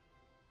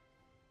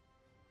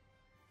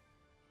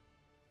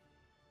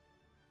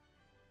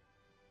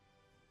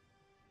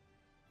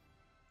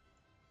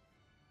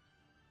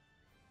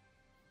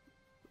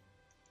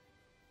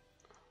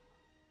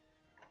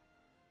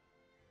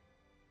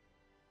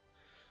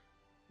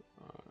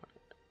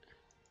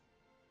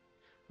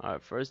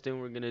 Alright, first thing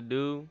we're gonna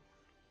do,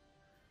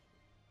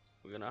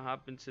 we're gonna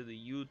hop into the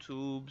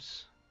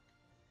YouTubes.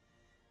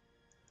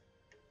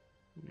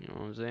 You know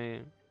what I'm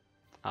saying?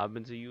 Hop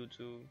into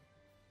YouTube.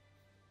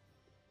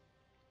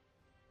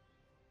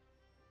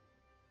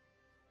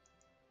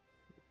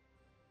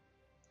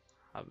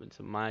 Hop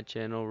into my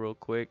channel real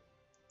quick.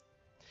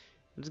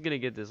 I'm just gonna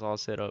get this all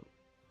set up.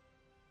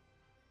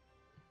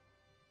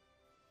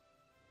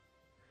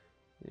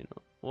 You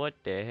know, what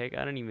the heck?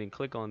 I didn't even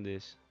click on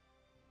this.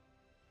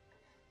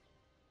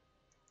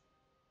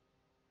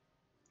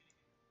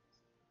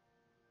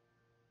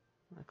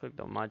 I clicked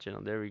on my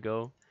channel. There we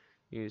go.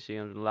 You can see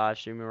I'm live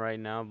streaming right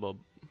now, but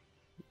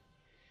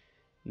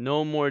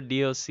no more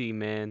DLC,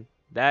 man.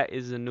 That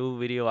is a new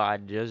video I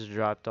just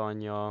dropped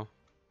on y'all.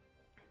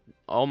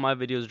 All my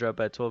videos drop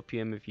at 12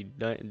 p.m. If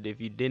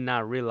you did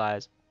not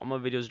realize, all my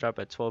videos drop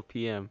at 12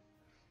 p.m.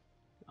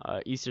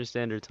 Eastern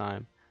Standard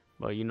Time.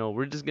 But you know,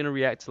 we're just gonna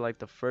react to like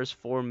the first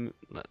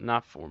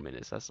not 4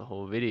 minutes. That's the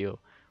whole video.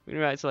 We're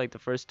gonna react to like the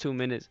first 2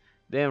 minutes.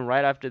 Then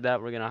right after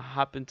that, we're gonna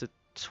hop into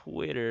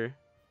Twitter.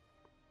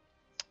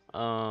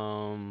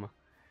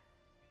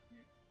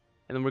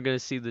 And then we're gonna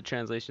see the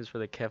translations for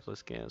the Kefla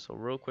scan. So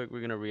real quick, we're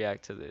gonna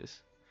react to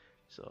this.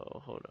 So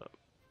hold up.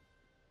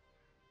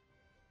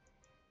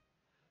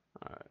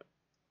 All right.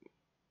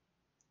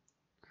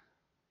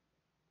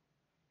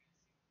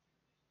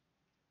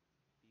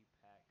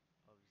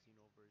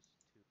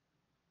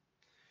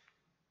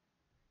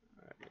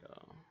 All right,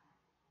 y'all.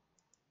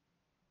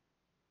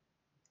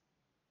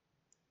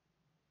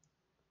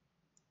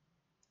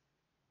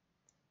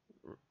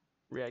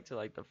 React to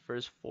like the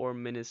first 4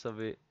 minutes of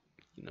it,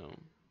 you know.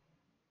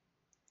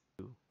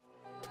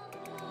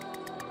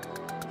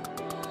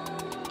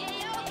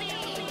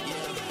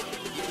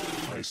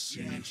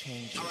 nothing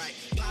changes. Alright,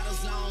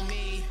 bottles on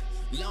me,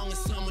 long as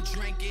someone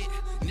drink it,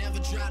 never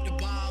drop the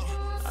ball.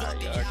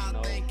 Alright, you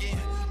already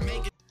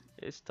know.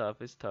 It's tough,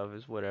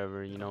 it's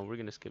whatever, you know, we're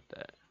gonna skip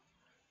that.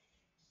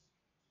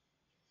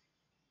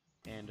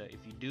 And if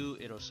you do,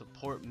 it'll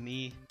support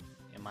me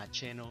and my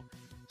channel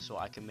so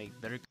I can make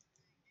better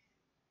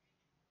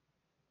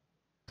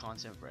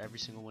content for every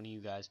single one of you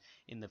guys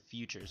in the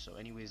future. So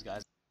anyways,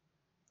 guys,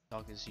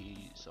 talking to you,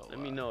 so let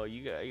me know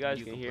you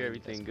guys can hear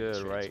everything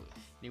good, right?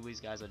 Anyways,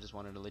 guys, I just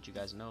wanted to let you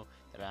guys know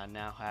that I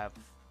now have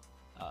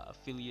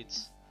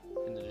affiliates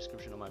in the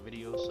description of my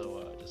video,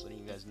 so just letting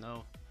you guys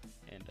know.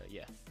 And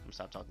yeah, I'm gonna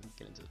stop talking,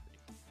 get into the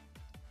video.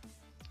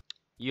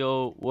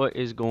 Yo, what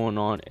is going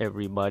on,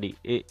 everybody?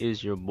 It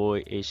is your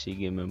boy HC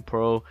Gaming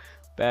Pro,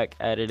 back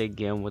at it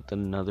again with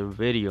another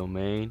video,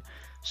 man.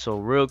 So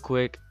real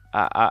quick,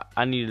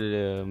 I needed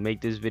to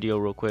make this video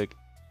real quick,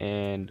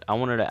 and I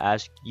wanted to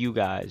ask you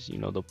guys, you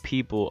know, the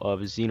people of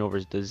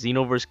Xenoverse, the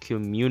Xenoverse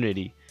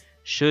community,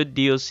 should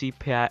DLC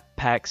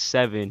pack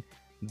 7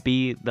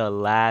 be the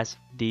last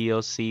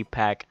DLC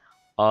pack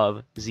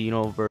of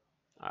Xenoverse?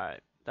 Alright,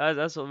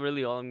 that's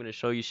really all I'm gonna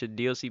show you. Should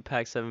DLC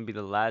pack 7 be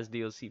the last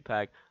DLC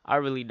pack? I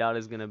really doubt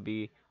it's gonna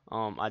be.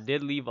 I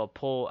did leave a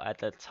poll at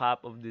the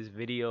top of this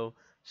video,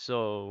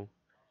 so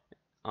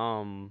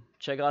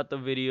check out the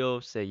video.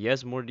 Say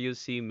yes, more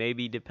DLC,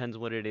 maybe, depends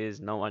what it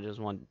is. No, I just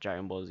want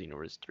Dragon Ball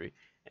Xenoverse 3.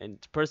 And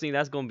personally,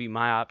 that's gonna be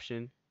my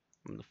option.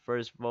 I'm the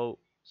first vote,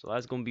 so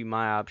that's gonna be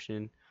my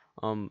option.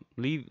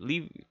 Leave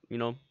you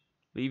know,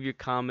 leave your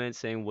comments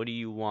saying what do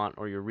you want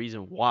or your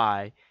reason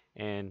why,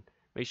 and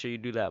make sure you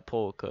do that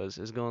poll, because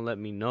it's gonna let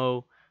me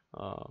know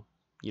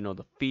you know,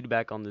 the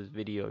feedback on this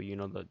video, you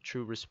know, the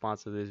true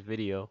response to this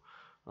video.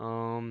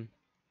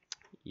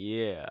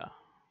 Yeah,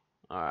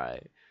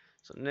 alright,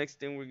 so next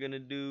thing we're gonna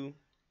do,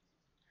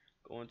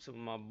 go into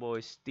my boy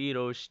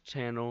Steeto's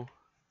channel.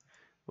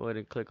 Go ahead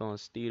and click on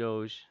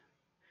Steeto's,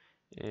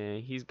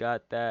 and he's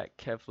got that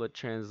Kefla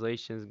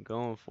translations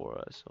going for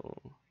us.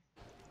 So,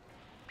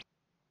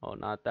 oh,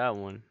 not that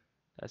one,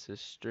 that's his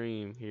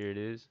stream. Here it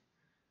is.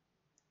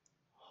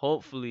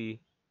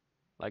 Hopefully,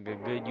 like a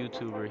good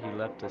YouTuber, he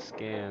left the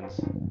scans.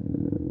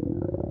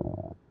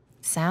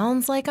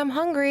 Sounds like I'm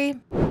hungry.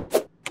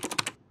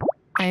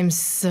 I'm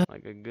so...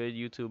 Like a good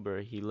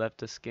YouTuber, he left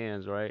the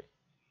scans, right?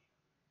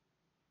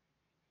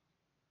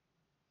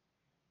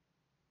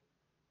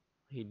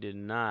 He did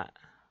not.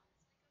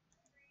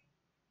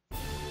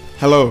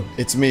 Hello,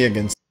 it's me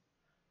again.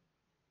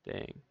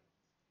 Dang.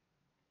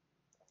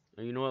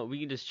 You know what? We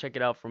can just check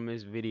it out from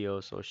his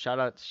video. So shout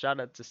out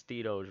to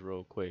Steeto's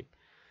real quick.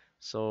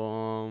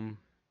 So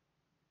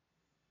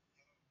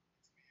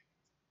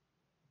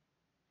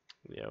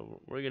yeah,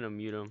 we're gonna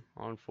mute him.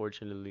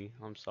 Unfortunately,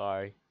 I'm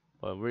sorry,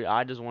 but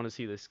I just want to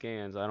see the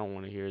scans. I don't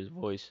want to hear his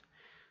voice.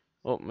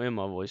 Oh man,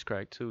 my voice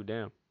cracked too.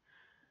 Damn.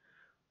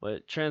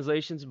 But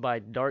translations by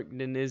Dark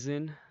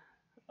Denizen,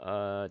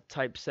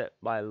 typeset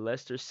by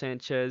Lester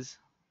Sanchez.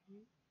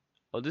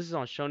 Oh, this is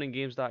on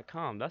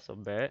ShonenGames.com. That's a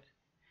bet.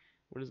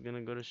 We're just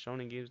gonna go to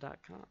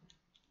ShonenGames.com.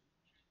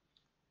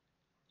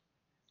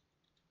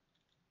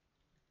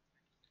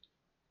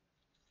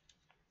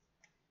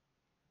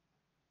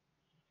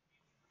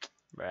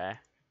 Bruh.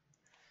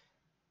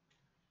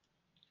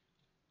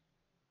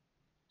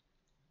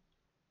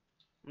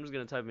 I'm just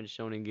gonna type in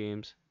Shonen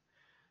Games.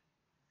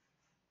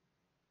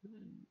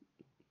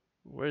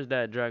 Where's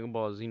that Dragon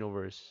Ball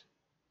Xenoverse?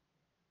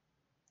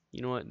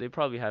 You know what? They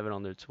probably have it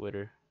on their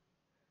Twitter.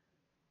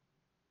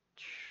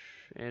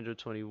 Android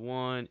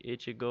 21,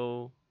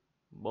 Ichigo.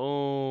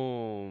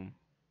 Boom.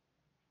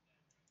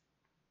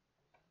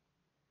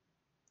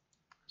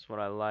 That's what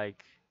I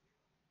like.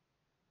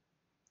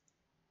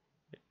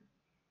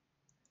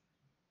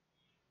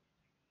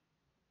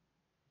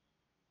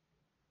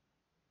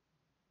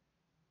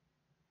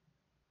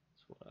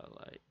 That's what I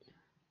like.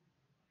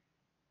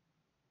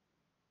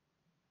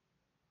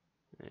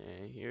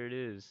 And here it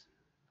is.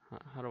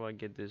 How do I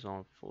get this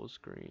on full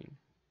screen?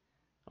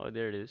 Oh,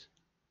 there it is.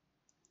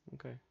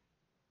 Okay.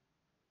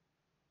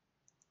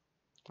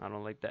 I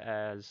don't like the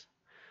ads.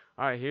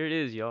 Alright, here it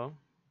is, y'all.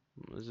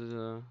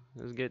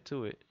 Let's get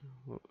to it.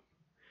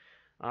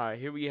 Alright,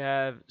 here we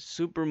have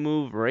Super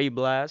Move Ray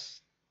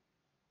Blast.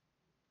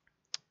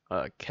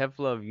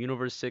 Kefla of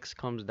Universe 6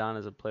 comes down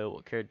as a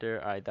playable character.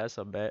 Alright, that's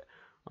a bet.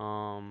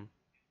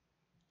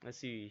 Let's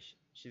see.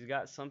 She's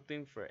got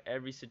something for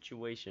every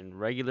situation.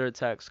 Regular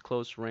attacks,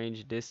 close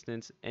range,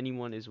 distance.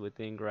 Anyone is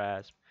within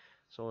grasp.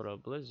 So hold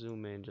up. Let's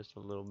zoom in just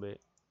a little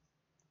bit.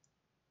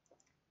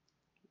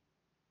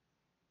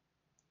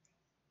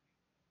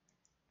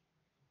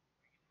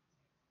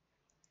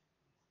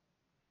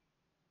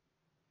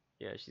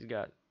 Yeah, she's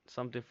got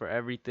something for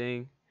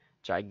everything.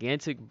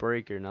 Gigantic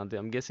Breaker. Now,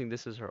 I'm guessing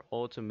this is her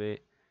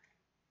ultimate.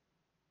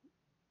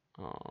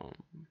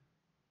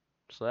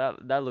 So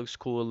that looks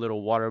cool. A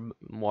little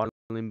watermelon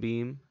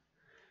beam.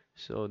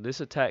 So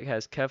this attack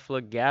has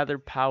Kefla gather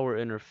power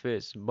in her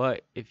fist,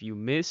 but if you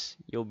miss,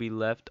 you'll be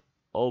left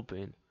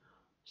open.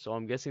 So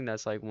I'm guessing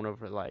that's like one of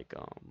her, like,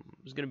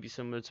 it's gonna be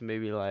similar to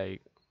maybe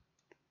like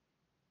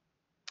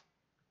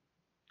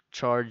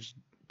charged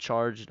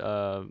charged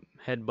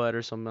headbutt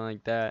or something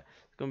like that.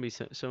 It's gonna be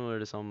similar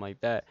to something like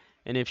that.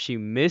 And if she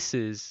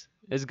misses,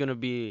 it's gonna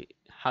be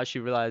how she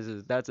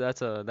realizes that's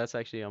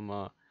actually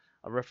a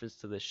reference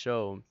to the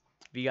show.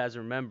 If you guys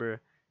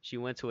remember, she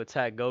went to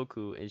attack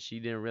Goku and she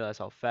didn't realize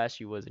how fast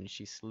she was and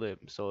she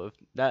slipped. So if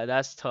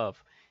that's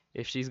tough.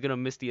 If she's gonna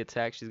miss the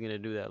attack, she's gonna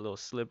do that little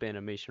slip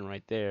animation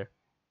right there.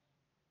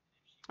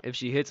 If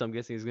she hits, I'm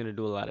guessing it's gonna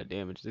do a lot of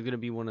damage. It's gonna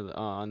be one of the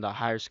on the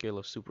higher scale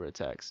of super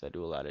attacks that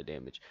do a lot of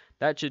damage.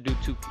 That should do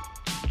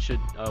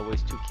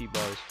waste 2 key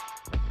bars.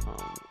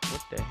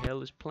 What the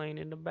hell is playing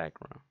in the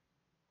background?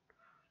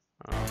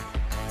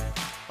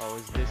 Oh,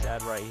 it's this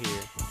ad right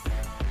here.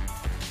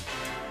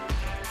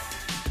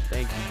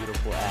 Thank you,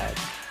 beautiful ad.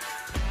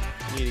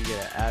 You need to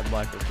get an ad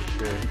blocker for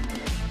sure.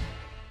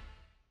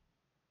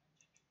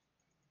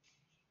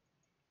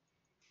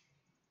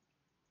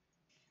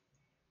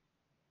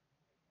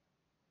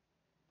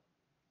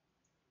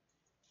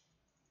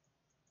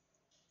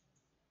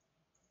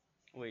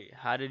 Wait,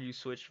 how did you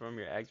switch from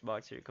your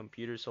Xbox to your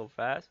computer so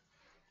fast?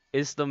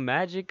 It's the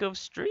magic of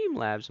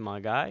Streamlabs, my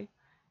guy.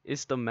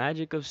 It's the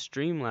magic of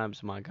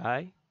Streamlabs, my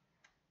guy.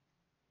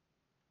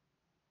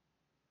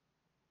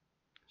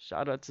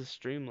 Shout out to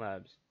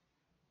Streamlabs.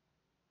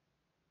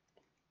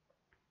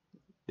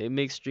 They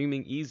make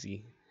streaming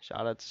easy.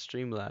 Shout out to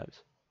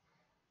Streamlabs.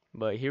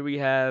 But here we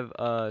have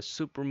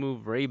super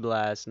move Ray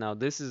Blast. Now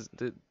this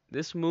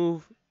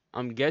move,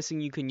 I'm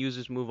guessing you can use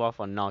this move off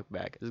on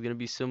knockback. It's gonna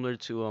be similar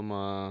to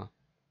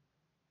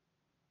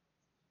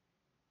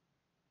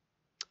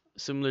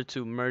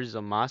Merge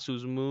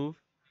Zamasu's move,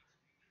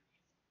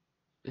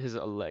 his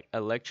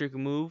electric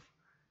move.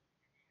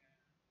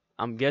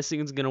 I'm guessing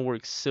it's gonna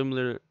work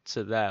similar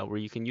to that, where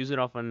you can use it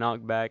off a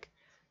knockback.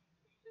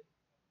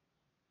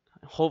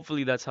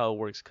 Hopefully that's how it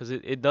works, because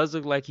it does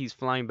look like he's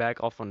flying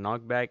back off a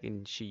knockback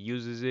and she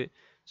uses it.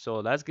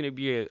 So that's gonna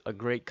be a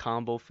great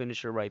combo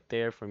finisher right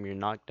there from your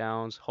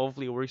knockdowns.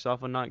 Hopefully it works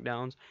off of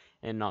knockdowns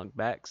and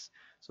knockbacks.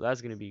 So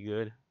that's gonna be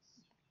good.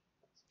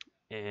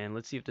 And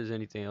let's see if there's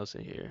anything else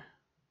in here.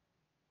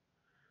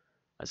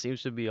 That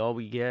seems to be all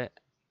we get.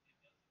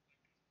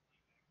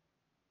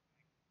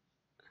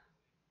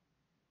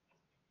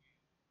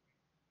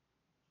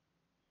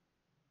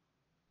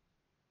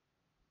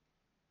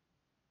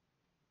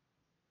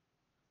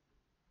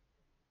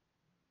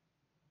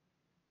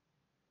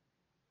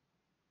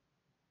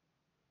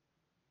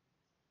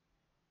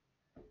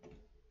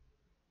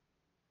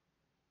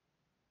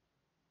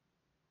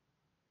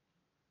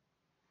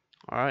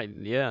 Alright,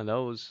 yeah, that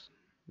was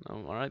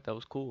alright, that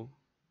was cool.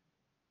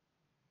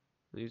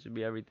 Seems to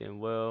be everything.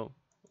 Well,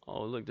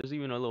 oh look, there's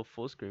even a little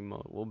full screen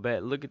mode. Well,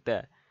 bet, look at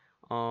that.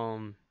 I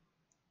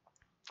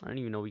didn't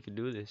even know we could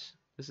do this.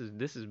 This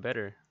is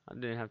better. I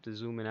didn't have to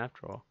zoom in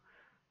after all.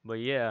 But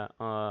yeah,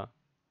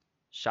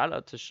 shout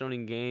out to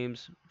Shonen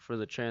Games for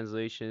the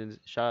translations.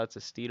 Shout out to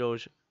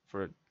Steedos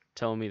for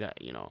telling me that,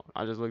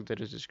 I just looked at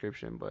his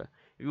description, but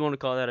if you want to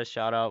call that a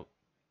shout out,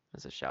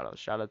 that's a shout out.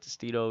 Shout out to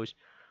Steedos.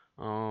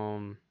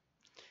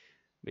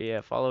 But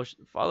yeah, follow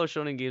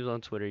Shonen Games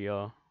on Twitter,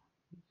 y'all.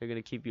 They're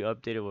gonna keep you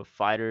updated with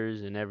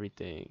fighters and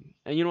everything.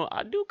 And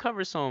I do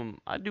cover some.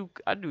 I do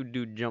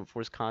Jump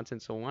Force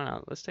content. So why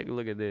not? Let's take a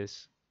look at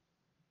this.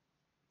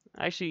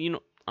 Actually, I'm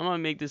gonna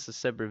make this a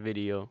separate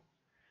video.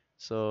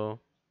 So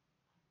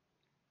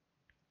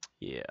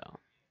yeah,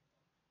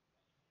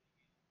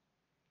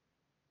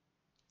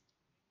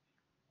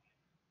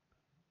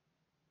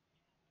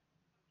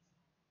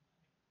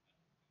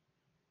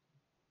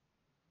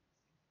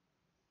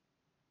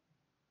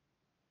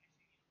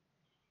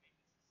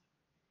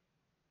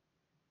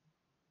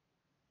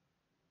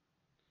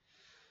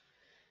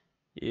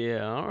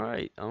 yeah. All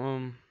right.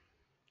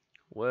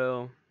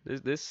 Well,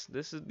 this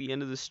is the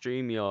end of the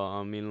stream, y'all.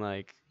 I mean,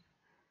 like,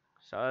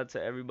 shout out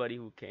to everybody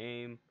who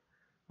came.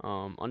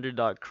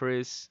 Underdog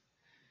Chris,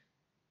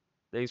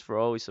 thanks for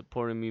always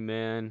supporting me,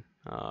 man.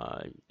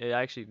 It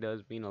actually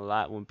does mean a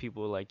lot when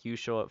people like you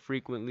show up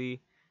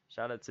frequently.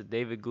 Shout out to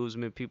David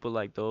Guzman, people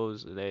like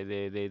those.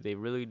 They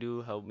really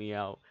do help me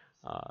out.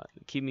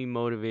 Keep me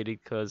motivated,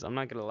 because I'm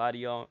not gonna lie to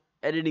y'all.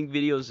 Editing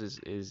videos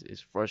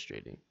is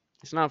frustrating.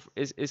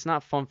 It's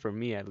not fun for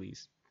me, at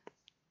least.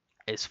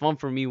 It's fun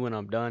for me when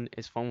I'm done.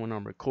 It's fun when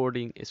I'm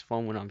recording. It's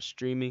fun when I'm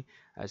streaming.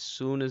 As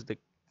soon as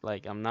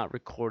I'm not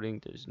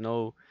recording, there's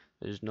no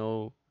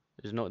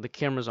the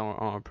cameras aren't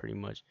on pretty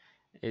much.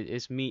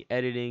 It's me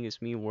editing,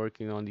 it's me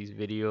working on these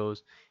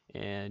videos,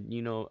 and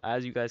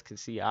as you guys can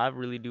see, I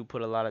really do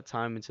put a lot of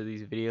time into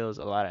these videos,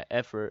 a lot of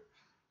effort.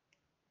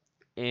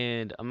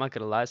 And I'm not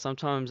gonna lie,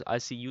 sometimes I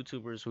see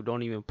YouTubers who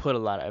don't even put a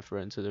lot of effort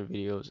into their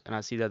videos, and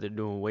I see that they're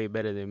doing way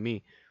better than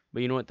me.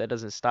 But you know what? That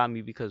doesn't stop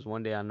me, because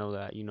one day I know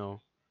that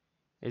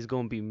it's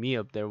gonna be me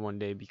up there one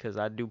day, because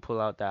I do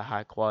pull out that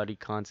high quality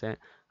content.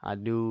 I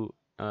do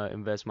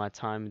invest my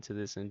time into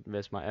this and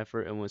invest my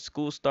effort. And when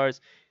school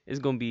starts, it's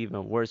gonna be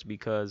even worse,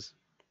 because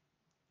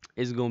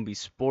it's gonna be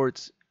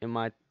sports in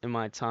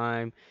my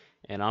time,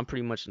 and I'm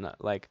pretty much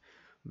not like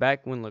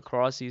back when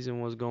lacrosse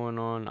season was going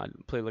on, I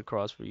play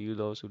lacrosse for you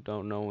those who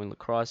don't know. When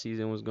lacrosse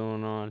season was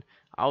going on,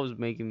 I was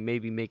making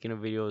a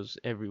videos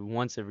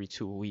every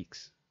 2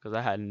 weeks because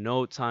I had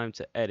no time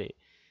to edit.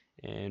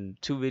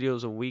 And 2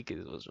 videos a week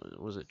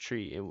was a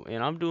treat.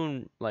 And I'm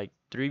doing like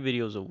 3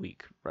 videos a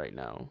week right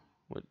now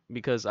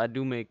because I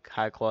do make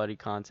high quality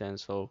content,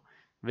 so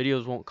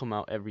videos won't come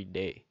out every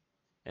day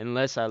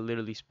unless I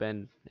literally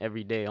spend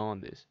every day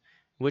on this.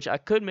 Which I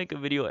could make a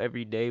video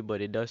every day,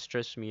 but it does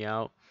stress me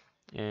out,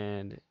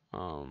 and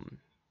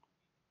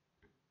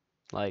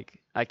like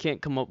I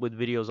can't come up with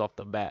videos off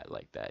the bat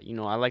like that. You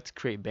know, I like to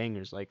create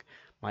bangers like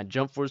my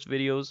Jump Force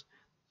videos.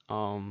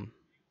 Um,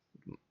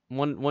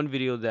 one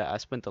video that I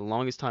spent the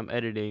longest time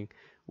editing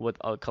with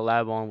a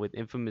collab on with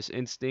Infamous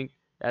Instinct.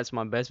 That's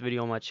my best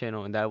video on my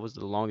channel, and that was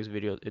the longest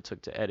video it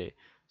took to edit.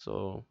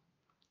 So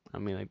I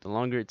mean, like the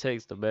longer it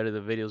takes, the better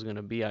the video's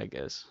gonna be, I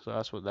guess. So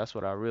that's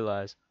what I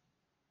realized.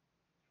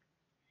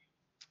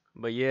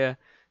 But yeah,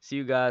 see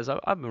you guys.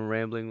 I've been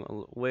rambling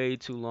way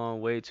too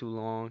long, way too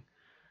long.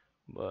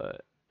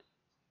 But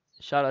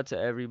shout out to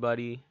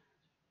everybody,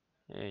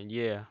 and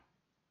yeah,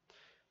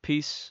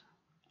 peace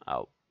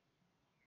out.